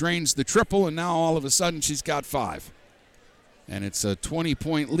then she drains the triple, and now all of a sudden she's got 5. And it's a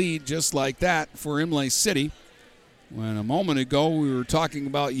 20-point lead just like that for Imlay City. When a moment ago we were talking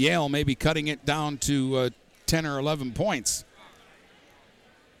about Yale maybe cutting it down to 10 or 11 points.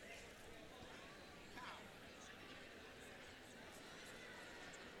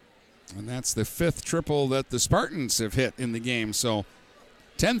 And that's the 5th triple that the Spartans have hit in the game. So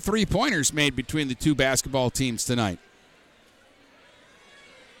 10 3-pointers made between the two basketball teams tonight.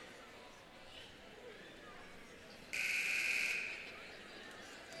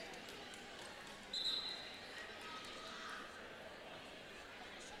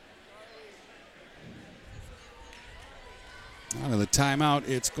 Out of the timeout,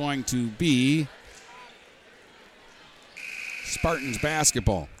 it's going to be Spartans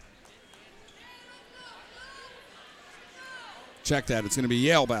basketball. Check that. It's going to be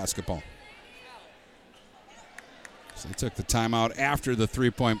Yale basketball. So they took the timeout after the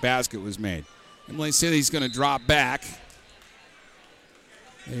 3-point basket was made. Imlay City's going to drop back.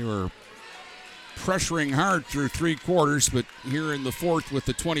 They were pressuring hard through 3 quarters, but here in the fourth with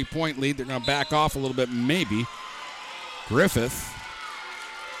the 20-point lead, they're going to back off a little bit maybe. Griffith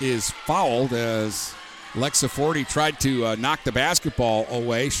is fouled as Alexa Forty tried to knock the basketball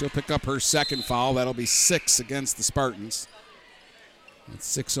away. She'll pick up her second foul. That'll be 6 against the Spartans. With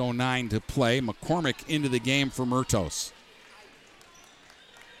 6:09 to play. McCormick into the game for Murtos.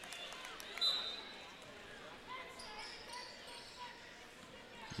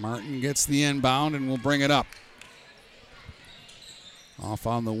 Martin gets the inbound and will bring it up. Off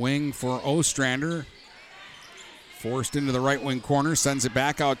on the wing for Ostrander. Forced into the right wing corner, sends it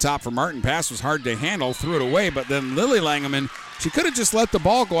back out top for Martin. Pass was hard to handle, threw it away, but then Lily Langeman, she could have just let the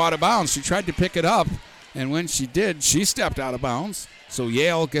ball go out of bounds. She tried to pick it up, and when she did, she stepped out of bounds. So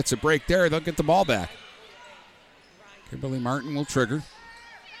Yale gets a break there. They'll get the ball back. Kimberly Martin will trigger.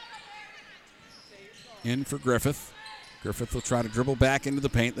 In for Griffith. Griffith will try to dribble back into the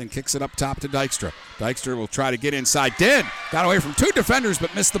paint, then kicks it up top to Dykstra. Dykstra will try to get inside. Did! Got away from 2 defenders,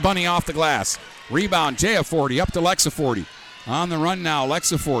 but missed the bunny off the glass. Rebound, Jaya Forty up to Lexa Forty. On the run now,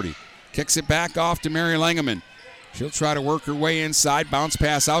 Lexa Forty. Kicks it back off to Mary Langeman. She'll try to work her way inside. Bounce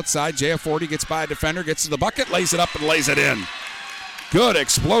pass outside. Jaya Forty gets by a defender, gets to the bucket, lays it up and lays it in. Good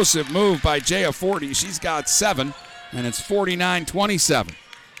explosive move by Jaya Forty. She's got 7, and it's 49-27.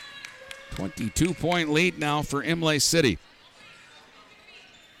 22-point lead now for Imlay City.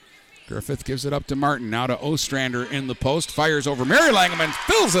 Griffith gives it up to Martin. Now to Ostrander in the post. Fires over Mary Langeman.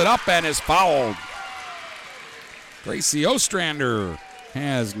 Fills it up and is fouled. Gracie Ostrander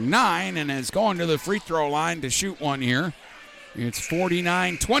has 9 and is going to the free throw line to shoot one here. It's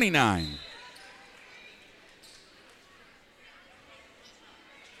 49-29.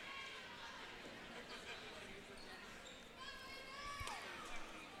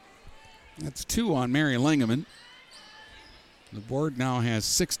 That's 2 on Mary Langeman. The board now has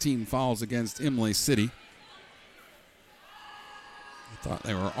 16 fouls against Imlay City. I thought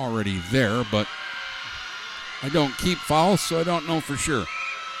they were already there, but I don't keep fouls, so I don't know for sure.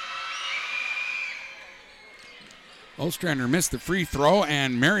 Ostrander missed the free throw,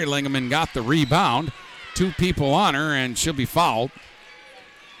 and Mary Langeman got the rebound. 2 people on her, and she'll be fouled.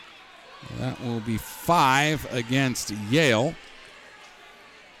 That will be 5 against Yale.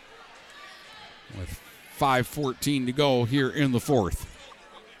 With 5:14 to go here in the fourth.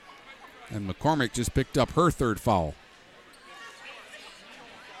 And McCormick just picked up her 3rd foul.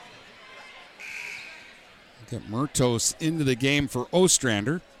 Get Murtos into the game for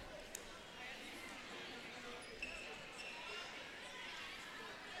Ostrander.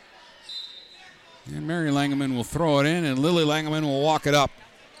 And Mary Langeman will throw it in, and Lily Langeman will walk it up.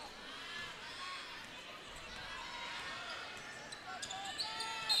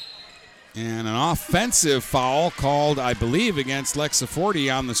 And an offensive foul called, I believe, against Lexa Forty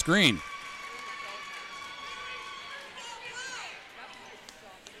on the screen.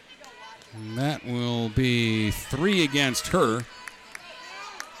 And that will be 3 against her.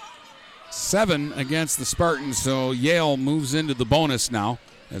 7 against the Spartans, so Yale moves into the bonus now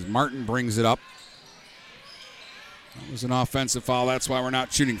as Martin brings it up. That was an offensive foul. That's why we're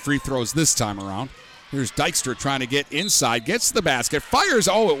not shooting free throws this time around. Here's Dykstra trying to get inside, gets the basket, fires,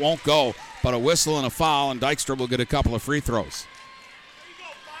 it won't go. But a whistle and a foul, and Dykstra will get a couple of free throws.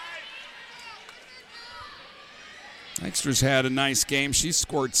 Dykstra's had a nice game. She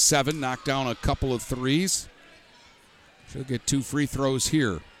scored 7, knocked down a couple of threes. She'll get 2 free throws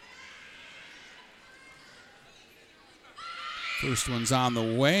here. First one's on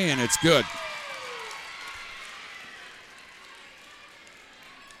the way, and it's good.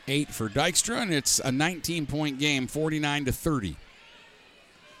 8 for Dykstra, and it's a 19-point game, 49-30.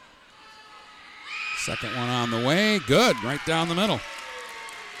 Second one on the way, good, right down the middle.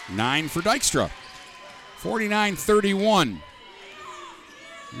 9 for Dykstra. 49-31.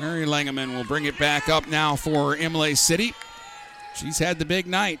 Mary Langeman will bring it back up now for Imlay City. She's had the big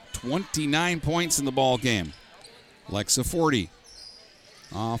night, 29 points in the ball game. Lexa Forty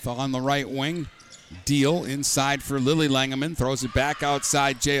off on the right wing. Deal inside for Lily Langeman. Throws it back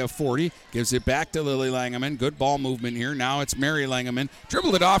outside Jaya Forty. Gives it back to Lily Langeman. Good ball movement here. Now it's Mary Langeman.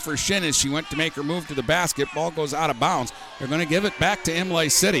 Dribbled it off her shin as she went to make her move to the basket. Ball goes out of bounds. They're going to give it back to Imlay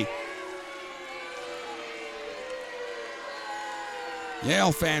City.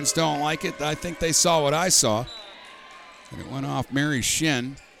 Yale fans don't like it. I think they saw what I saw. And it went off Mary's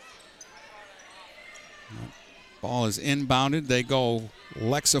shin. Ball is inbounded. They go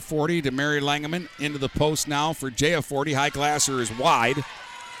Lexa Forty to Mary Langeman. Into the post now for Jaya Forty. High Glasser is wide.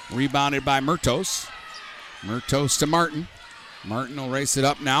 Rebounded by Murtos. Murtos to Martin. Martin will race it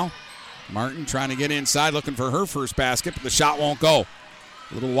up now. Martin trying to get inside, looking for her first basket, but the shot won't go.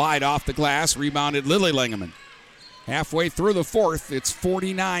 A little wide off the glass. Rebounded Lily Langeman. Halfway through the fourth, it's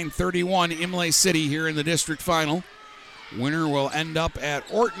 49-31 Imlay City here in the district final. Winner will end up at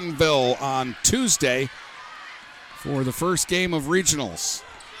Ortonville on Tuesday for the first game of regionals.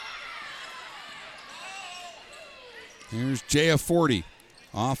 Here's Jaya 40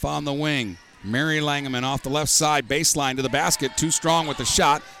 off on the wing. Mary Langeman off the left side, baseline to the basket. Too strong with the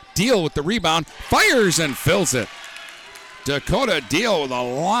shot. Deal with the rebound. Fires and fills it. Dakota Deal with a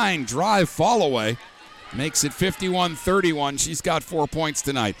line drive fall away. Makes it 51-31. She's got 4 points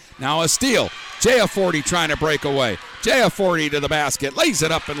tonight. Now a steal. Jaya 40 trying to break away. Jaya 40 to the basket. Lays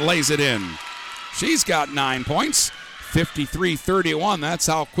it up and lays it in. She's got 9 points. 53-31. That's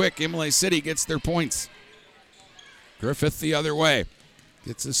how quick Imlay City gets their points. Griffith the other way.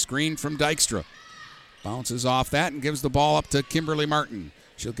 Gets a screen from Dykstra. Bounces off that and gives the ball up to Kimberly Martin.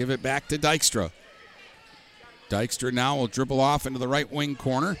 She'll give it back to Dykstra. Dykstra now will dribble off into the right wing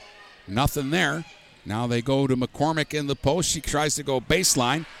corner. Nothing there. Now they go to McCormick in the post. She tries to go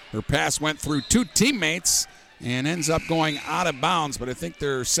baseline. Her pass went through two teammates and ends up going out of bounds, but I think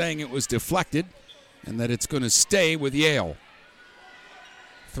they're saying it was deflected and that it's going to stay with Yale.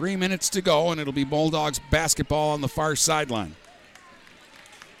 3 minutes to go, and it'll be Bulldogs basketball on the far sideline.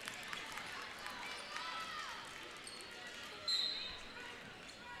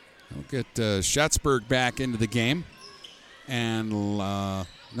 We'll get Schatzberg back into the game. And,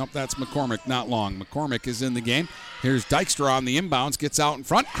 nope, that's McCormick, not long. McCormick is in the game. Here's Dykstra on the inbounds, gets out in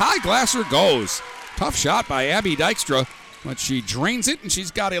front. High Glasser goes. Tough shot by Abby Dykstra, but she drains it, and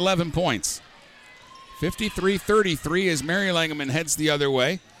she's got 11 points. 53-33 as Mary Langeman heads the other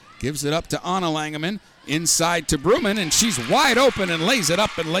way. Gives it up to Anna Langeman. Inside to Bruman, and she's wide open and lays it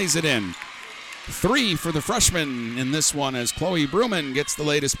up and lays it in. 3 for the freshman in this one as Chloe Bruman gets the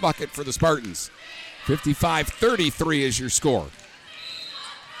latest bucket for the Spartans. 55-33 is your score.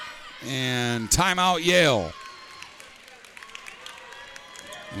 And timeout Yale.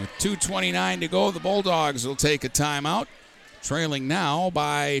 With 2:29 to go, the Bulldogs will take a timeout, trailing now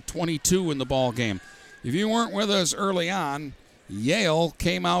by 22 in the ball game. If you weren't with us early on, Yale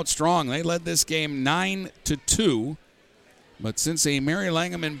came out strong. They led this game 9-2. But since a Mary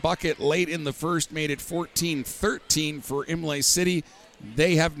Langeman bucket late in the first made it 14-13 for Imlay City,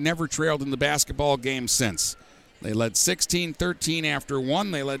 they have never trailed in the basketball game since. They led 16-13 after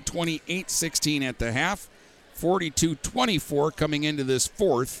one. They led 28-16 at the half. 42-24 coming into this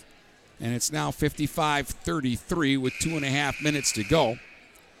fourth. And it's now 55-33 with 2.5 minutes to go.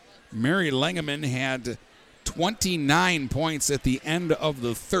 Mary Langeman had 29 points at the end of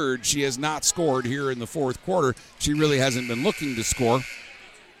the third. She has not scored here in the fourth quarter. She really hasn't been looking to score.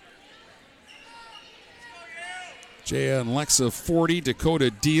 Jaya and Lexa 40,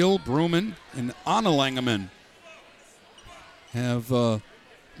 Dakota Deal, Bruman, and Anna Langeman have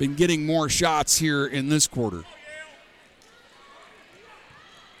been getting more shots here in this quarter.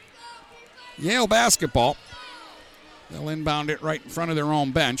 Yale basketball. They'll inbound it right in front of their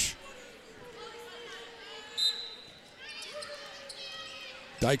own bench.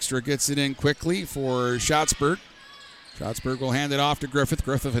 Dykstra gets it in quickly for Schatzberg. Schatzberg will hand it off to Griffith.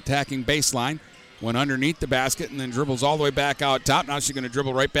 Griffith attacking baseline. Went underneath the basket and then dribbles all the way back out top. Now she's going to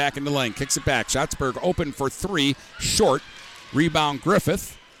dribble right back into the lane. Kicks it back. Schatzberg open for three. Short. Rebound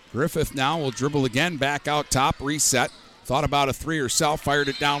Griffith. Griffith now will dribble again back out top. Reset. Thought about a three herself. Fired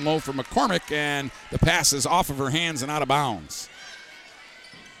it down low for McCormick. And the pass is off of her hands and out of bounds.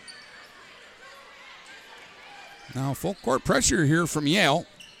 Now full court pressure here from Yale.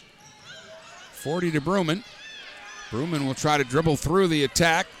 40 to Bruman. Bruman will try to dribble through the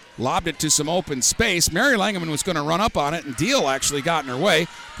attack. Lobbed it to some open space. Mary Langeman was going to run up on it, and Deal actually got in her way.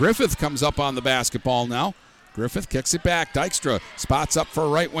 Griffith comes up on the basketball now. Griffith kicks it back. Dykstra spots up for a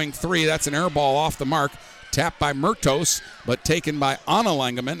right wing three. That's an air ball off the mark. Tapped by Murtos, but taken by Anna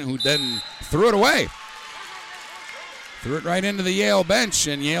Langeman, who then threw it away. Threw it right into the Yale bench,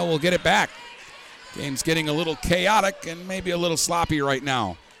 and Yale will get it back. Game's getting a little chaotic and maybe a little sloppy right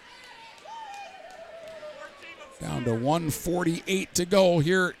now. Down to 1:48 to go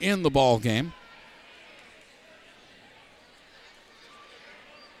here in the ball game.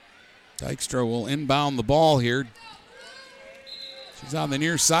 Dykstra will inbound the ball here. She's on the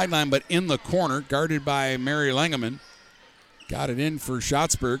near sideline, but in the corner, guarded by Mary Langeman. Got it in for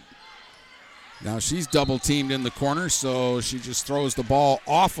Schatzberg. Now she's double teamed in the corner, so she just throws the ball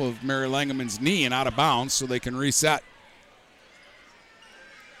off of Mary Langeman's knee and out of bounds so they can reset.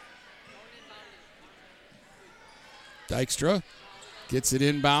 Dykstra gets it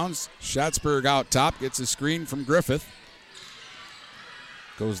inbounds. Schatzberg out top, gets a screen from Griffith.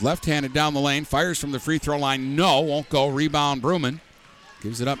 Goes left-handed down the lane, fires from the free throw line. No, won't go. Rebound Bruman.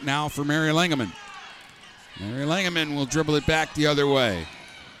 Gives it up now for Mary Langeman. Mary Langeman will dribble it back the other way.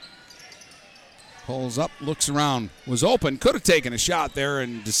 Pulls up, looks around, was open, could have taken a shot there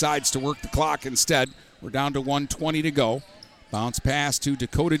and decides to work the clock instead. We're down to 1:20 to go. Bounce pass to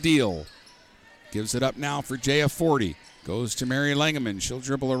Dakota Deal. Gives it up now for Jaya Forty. Goes to Mary Langeman. She'll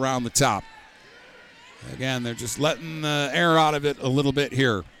dribble around the top. Again, they're just letting the air out of it a little bit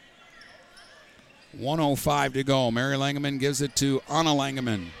here. 1:05 to go. Mary Langeman gives it to Anna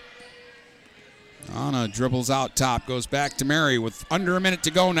Langeman. Anna dribbles out top, goes back to Mary with under a minute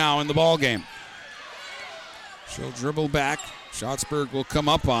to go now in the ball game. She'll dribble back. Schatzberg will come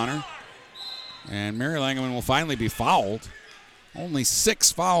up on her. And Mary Langeman will finally be fouled. Only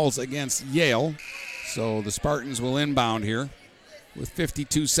 6 fouls against Yale. So the Spartans will inbound here with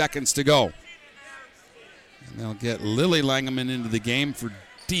 52 seconds to go. And they'll get Lily Langeman into the game for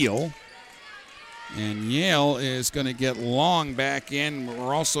Deal. And Yale is going to get Long back in.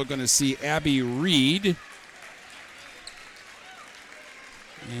 We're also going to see Abby Reed.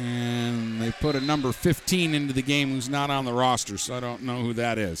 And they put a number 15 into the game who's not on the roster, so I don't know who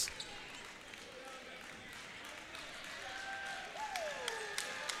that is.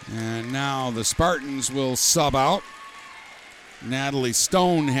 And now the Spartans will sub out. Natalie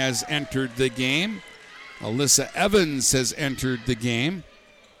Stone has entered the game. Alyssa Evans has entered the game.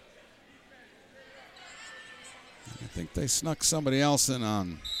 I think they snuck somebody else in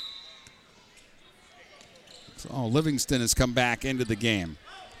on. Oh, Livingston has come back into the game.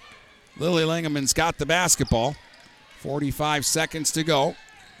 Lily Langeman's got the basketball. 45 seconds to go.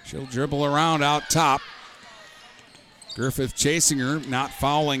 She'll dribble around out top. Griffith chasing her, not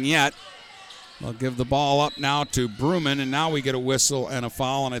fouling yet. They'll give the ball up now to Bruman, and now we get a whistle and a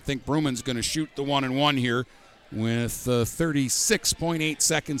foul, and I think Bruman's going to shoot the 1-and-1 here with 36.8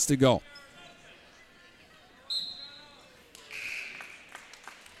 seconds to go.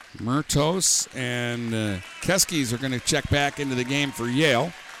 Murtos and Keskes are going to check back into the game for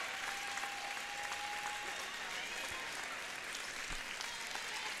Yale.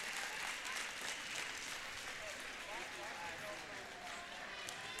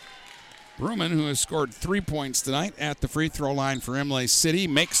 Bruman, who has scored 3 points tonight at the free throw line for Imlay City,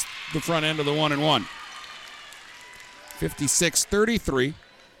 makes the front end of the 1-and-1. 56-33.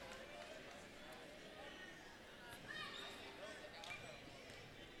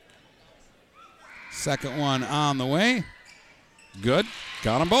 Second one on the way. Good.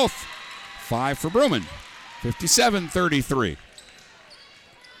 Got them both. 5 for Bruman. 57-33.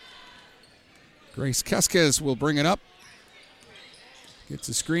 Grace Keskes will bring it up. Gets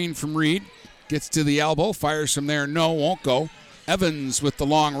a screen from Reed. Gets to the elbow. Fires from there. No, won't go. Evans with the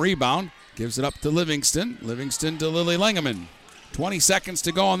long rebound. Gives it up to Livingston. Livingston to Lily Langeman. 20 seconds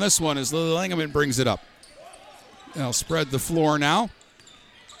to go on this one as Lily Langeman brings it up. They'll spread the floor now.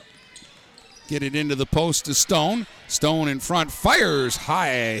 Get it into the post to Stone. Stone in front. Fires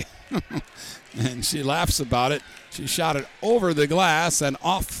high. And she laughs about it. She shot it over the glass and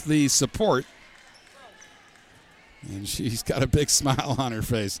off the support. And she's got a big smile on her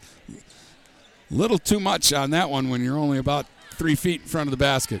face. Little too much on that one when you're only about 3 feet in front of the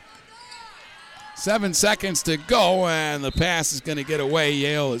basket. 7 seconds to go, and the pass is going to get away.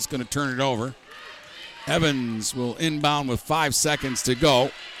 Yale is going to turn it over. Evans will inbound with 5 seconds to go.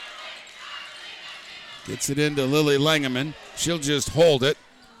 Gets it into Lily Langeman. She'll just hold it,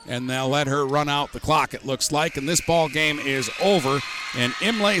 and they'll let her run out the clock, it looks like. And this ball game is over. And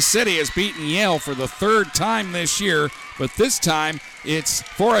Imlay City has beaten Yale for the 3rd time this year, but this time it's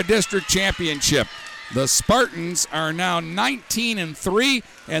for a district championship. The Spartans are now 19-3,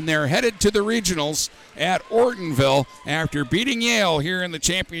 and they're headed to the regionals at Ortonville after beating Yale here in the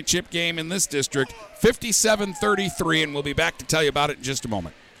championship game in this district, 57-33, and we'll be back to tell you about it in just a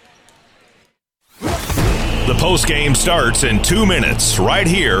moment. The postgame starts in 2 minutes right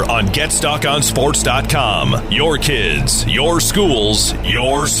here on GetStuckOnSports.com. Your kids, your schools,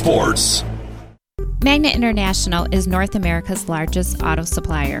 your sports. Magna International is North America's largest auto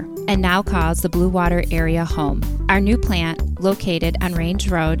supplier and now calls the Blue Water area home. Our new plant, located on Range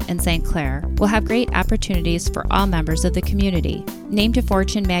Road in St. Clair, will have great opportunities for all members of the community. Named to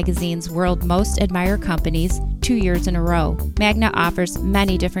Fortune magazine's World Most Admired Companies 2 years in a row, Magna offers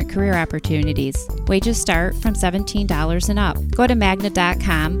many different career opportunities. Wages start from $17 and up. Go to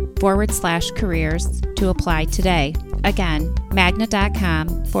magna.com/careers to apply today. Again,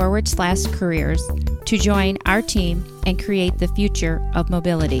 magna.com/careers to join our team and create the future of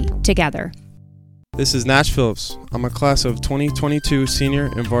mobility together. This is Nash Phillips. I'm a class of 2022 senior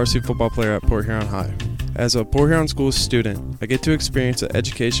and varsity football player at Port Huron High. As a Port Huron School student, I get to experience an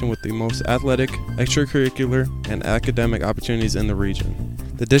education with the most athletic, extracurricular, and academic opportunities in the region.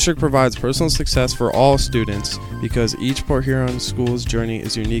 The district provides personal success for all students because each Port Huron school's journey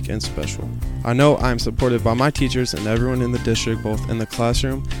is unique and special. I know I am supported by my teachers and everyone in the district, both in the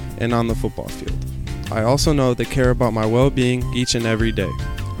classroom and on the football field. I also know they care about my well-being each and every day.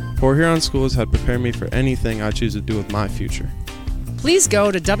 Port Huron schools have prepared me for anything I choose to do with my future. Please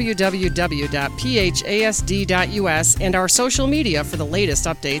go to www.phasd.us and our social media for the latest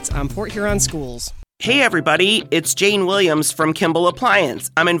updates on Port Huron schools. Hey everybody, it's Jane Williams from Kimball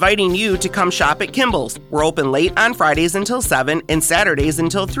Appliance. I'm inviting you to come shop at Kimball's. We're open late on Fridays until 7 and Saturdays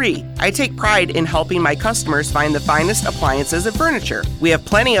until 3. I take pride in helping my customers find the finest appliances and furniture. We have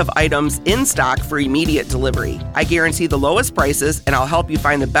plenty of items in stock for immediate delivery. I guarantee the lowest prices and I'll help you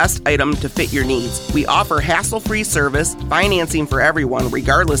find the best item to fit your needs. We offer hassle-free service, financing for everyone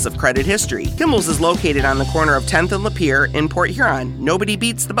regardless of credit history. Kimball's is located on the corner of 10th and Lapeer in Port Huron. Nobody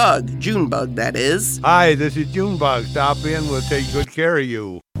beats the bug, Junebug that is. Hi, this is Junebug. Stop in, we'll take good care of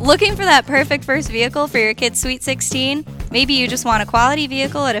you. Looking for that perfect first vehicle for your kid's Sweet 16? Maybe you just want a quality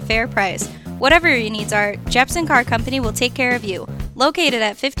vehicle at a fair price. Whatever your needs are, Jepson Car Company will take care of you. Located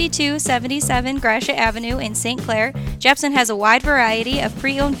at 5277 Gratiot Avenue in St. Clair, Jepson has a wide variety of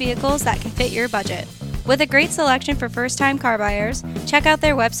pre-owned vehicles that can fit your budget. With a great selection for first-time car buyers, check out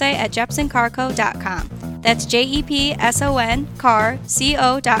their website at jepsoncarco.com. That's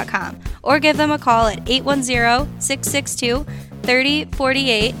JEPSONCARCO.com. Or give them a call at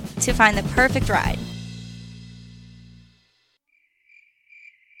 810-662-3048 to find the perfect ride.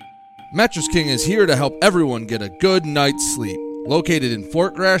 Mattress King is here to help everyone get a good night's sleep. Located in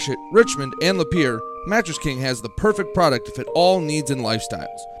Fort Gratiot, Richmond, and Lapeer, Mattress King has the perfect product to fit all needs and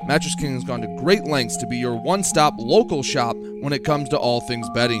lifestyles. Mattress King has gone to great lengths to be your one-stop local shop when it comes to all things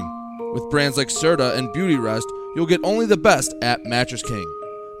bedding. With brands like Serta and Beauty Rest, you'll get only the best at Mattress King.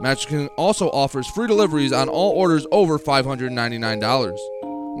 Mattress King also offers free deliveries on all orders over $599.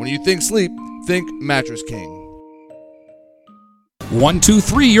 When you think sleep, think Mattress King.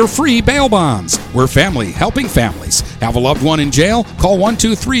 123 You're Free Bail Bonds. We're family helping families. Have a loved one in jail? Call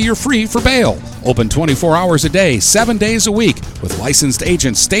 123 You're Free for bail. Open 24 hours a day, 7 days a week, with licensed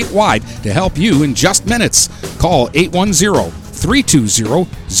agents statewide to help you in just minutes. Call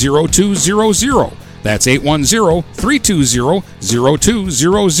 810-320-0200. That's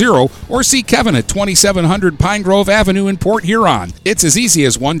 810-320-0200, or see Kevin at 2700 Pine Grove Avenue in Port Huron. It's as easy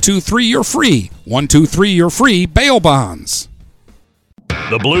as 123 You're Free. 123 You're Free Bail Bonds.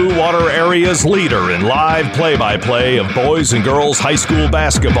 The Blue Water Area's leader in live play-by-play of boys and girls high school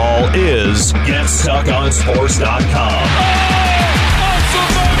basketball is GetStuckOnSports.com.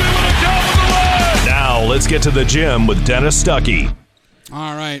 Now let's get to the gym with Dennis Stuckey.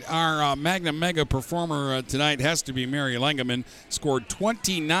 All right, our Magna Mega performer tonight has to be Mary Lengeman. Scored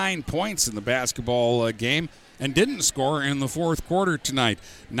 29 points in the basketball game and didn't score in the fourth quarter tonight.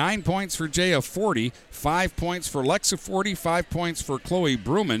 9 points for Jaya 40, 5 points for Lexa 40, 5 points for Chloe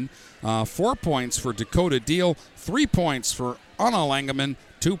Bruman, 4 points for Dakota Deal, 3 points for Anna Langeman,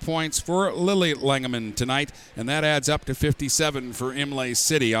 2 points for Lily Langeman tonight, and that adds up to 57 for Imlay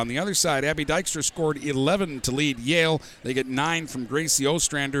City. On the other side, Abby Dykstra scored 11 to lead Yale. They get 9 from Gracie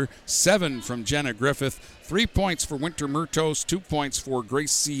Ostrander, 7 from Jenna Griffith, 3 points for Winter Murtos, 2 points for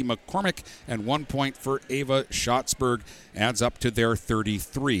Gracie McCormick, and 1 point for Ava Schatzberg. Adds up to their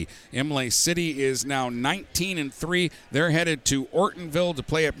 33. Imlay City is now 19-3. They're headed to Ortonville to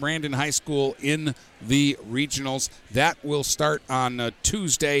play at Brandon High School in the regionals. That will start on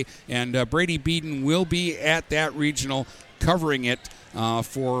Tuesday, and Brady Beeden will be at that regional covering it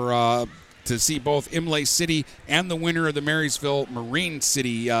to see both Imlay City and the winner of the Marysville Marine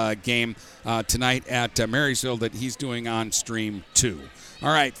City game tonight at Marysville that he's doing on Stream 2.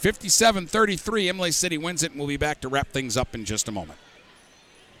 All right, 57-33, Imlay City wins it, and we'll be back to wrap things up in just a moment.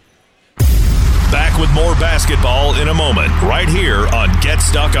 Back with more basketball in a moment, right here on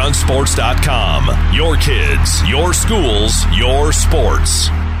GetStuckOnSports.com. Your kids, your schools, your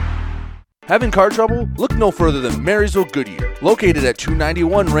sports. Having car trouble? Look no further than Marysville Goodyear. Located at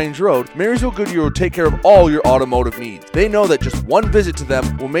 291 Range Road, Marysville Goodyear will take care of all your automotive needs. They know that just one visit to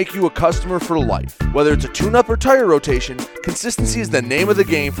them will make you a customer for life. Whether it's a tune-up or tire rotation, consistency is the name of the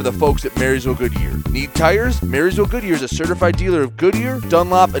game for the folks at Marysville Goodyear. Need tires? Marysville Goodyear is a certified dealer of Goodyear,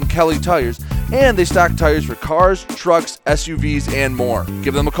 Dunlop, and Kelly tires, and they stock tires for cars, trucks, SUVs, and more.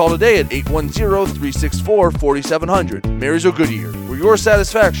 Give them a call today at 810-364-4700. Marysville Goodyear, where your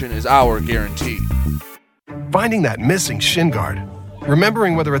satisfaction is our guarantee. Finding that missing shin guard,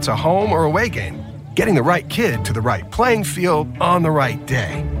 remembering whether it's a home or away game, getting the right kid to the right playing field on the right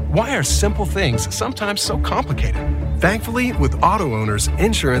day. Why are simple things sometimes so complicated? Thankfully, with auto owners,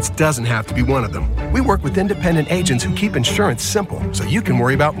 insurance doesn't have to be one of them. We work with independent agents who keep insurance simple so you can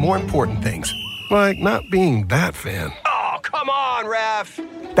worry about more important things, like not being that fan. Oh, come on, ref!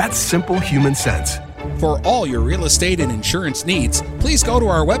 That's simple human sense. For all your real estate and insurance needs, please go to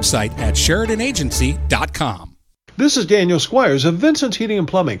our website at SheridanAgency.com. This is Daniel Squires of Vincent's Heating and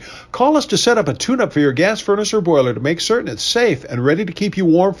Plumbing. Call us to set up a tune-up for your gas furnace or boiler to make certain it's safe and ready to keep you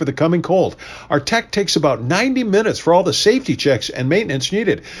warm for the coming cold. Our tech takes about 90 minutes for all the safety checks and maintenance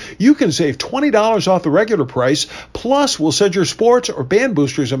needed. You can save $20 off the regular price, plus we'll send your sports or band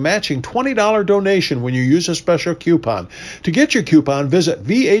boosters a matching $20 donation when you use a special coupon. To get your coupon, visit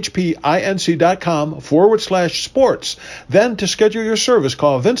vhpinc.com/sports. Then to schedule your service,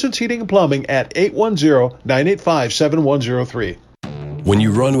 call Vincent's Heating and Plumbing at 810-985-7103. When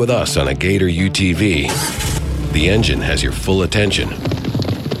you run with us on a Gator UTV, the engine has your full attention.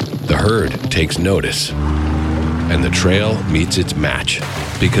 The herd takes notice. And the trail meets its match.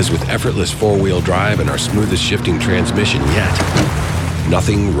 Because with effortless four-wheel drive and our smoothest shifting transmission yet,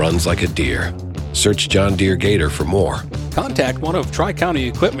 nothing runs like a deer. Search John Deere Gator for more. Contact one of Tri-County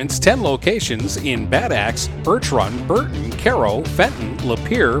Equipment's 10 locations in Bad Axe, Birch Run, Burton, Caro, Fenton,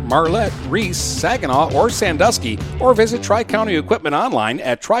 Lapeer, Marlette, Reese, Saginaw, or Sandusky, or visit Tri-County Equipment online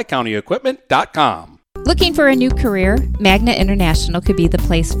at tricountyequipment.com. Looking for a new career? Magna International could be the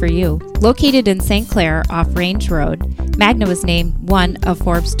place for you. Located in St. Clair off Range Road, Magna was named one of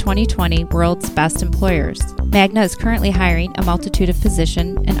Forbes 2020 World's Best Employers. Magna is currently hiring a multitude of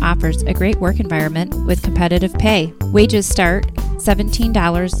positions and offers a great work environment with competitive pay. Wages start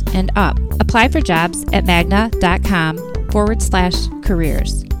 $17 and up. Apply for jobs at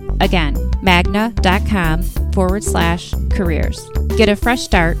magna.com/careers. Again, magna.com/careers. Get a fresh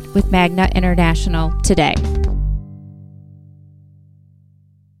start with Magna International today.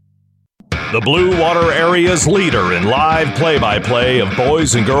 The Blue Water Area's leader in live play-by-play of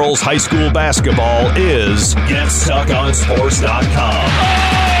boys and girls high school basketball is GetStuckOnSports.com.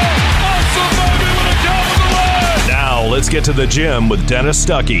 Now let's get to the gym with Dennis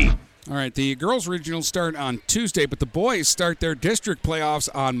Stuckey. All right, the girls' regionals start on Tuesday, but the boys start their district playoffs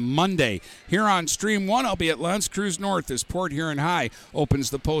on Monday. Here on Stream 1, I'll be at L'Anse Creuse North as Port Huron High opens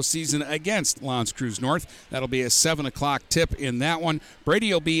the postseason against L'Anse Creuse North. That'll be a 7 o'clock tip in that one.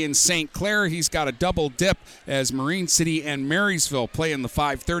 Brady will be in St. Clair. He's got a double dip as Marine City and Marysville play in the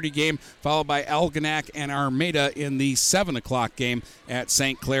 5:30 game, followed by Algonac and Armada in the 7 o'clock game at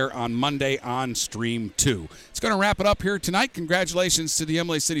St. Clair on Monday on Stream 2. It's going to wrap it up here tonight. Congratulations to the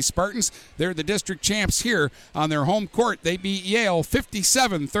Imlay City Spartans. They're the district champs here on their home court. They beat Yale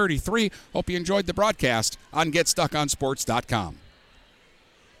 57-33. Hope you enjoyed the broadcast on GetStuckOnSports.com.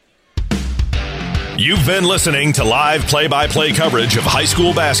 You've been listening to live play-by-play coverage of high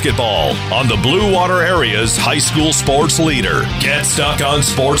school basketball on the Blue Water Area's high school sports leader.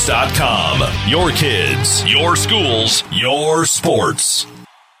 GetStuckOnSports.com. Your kids, your schools, your sports.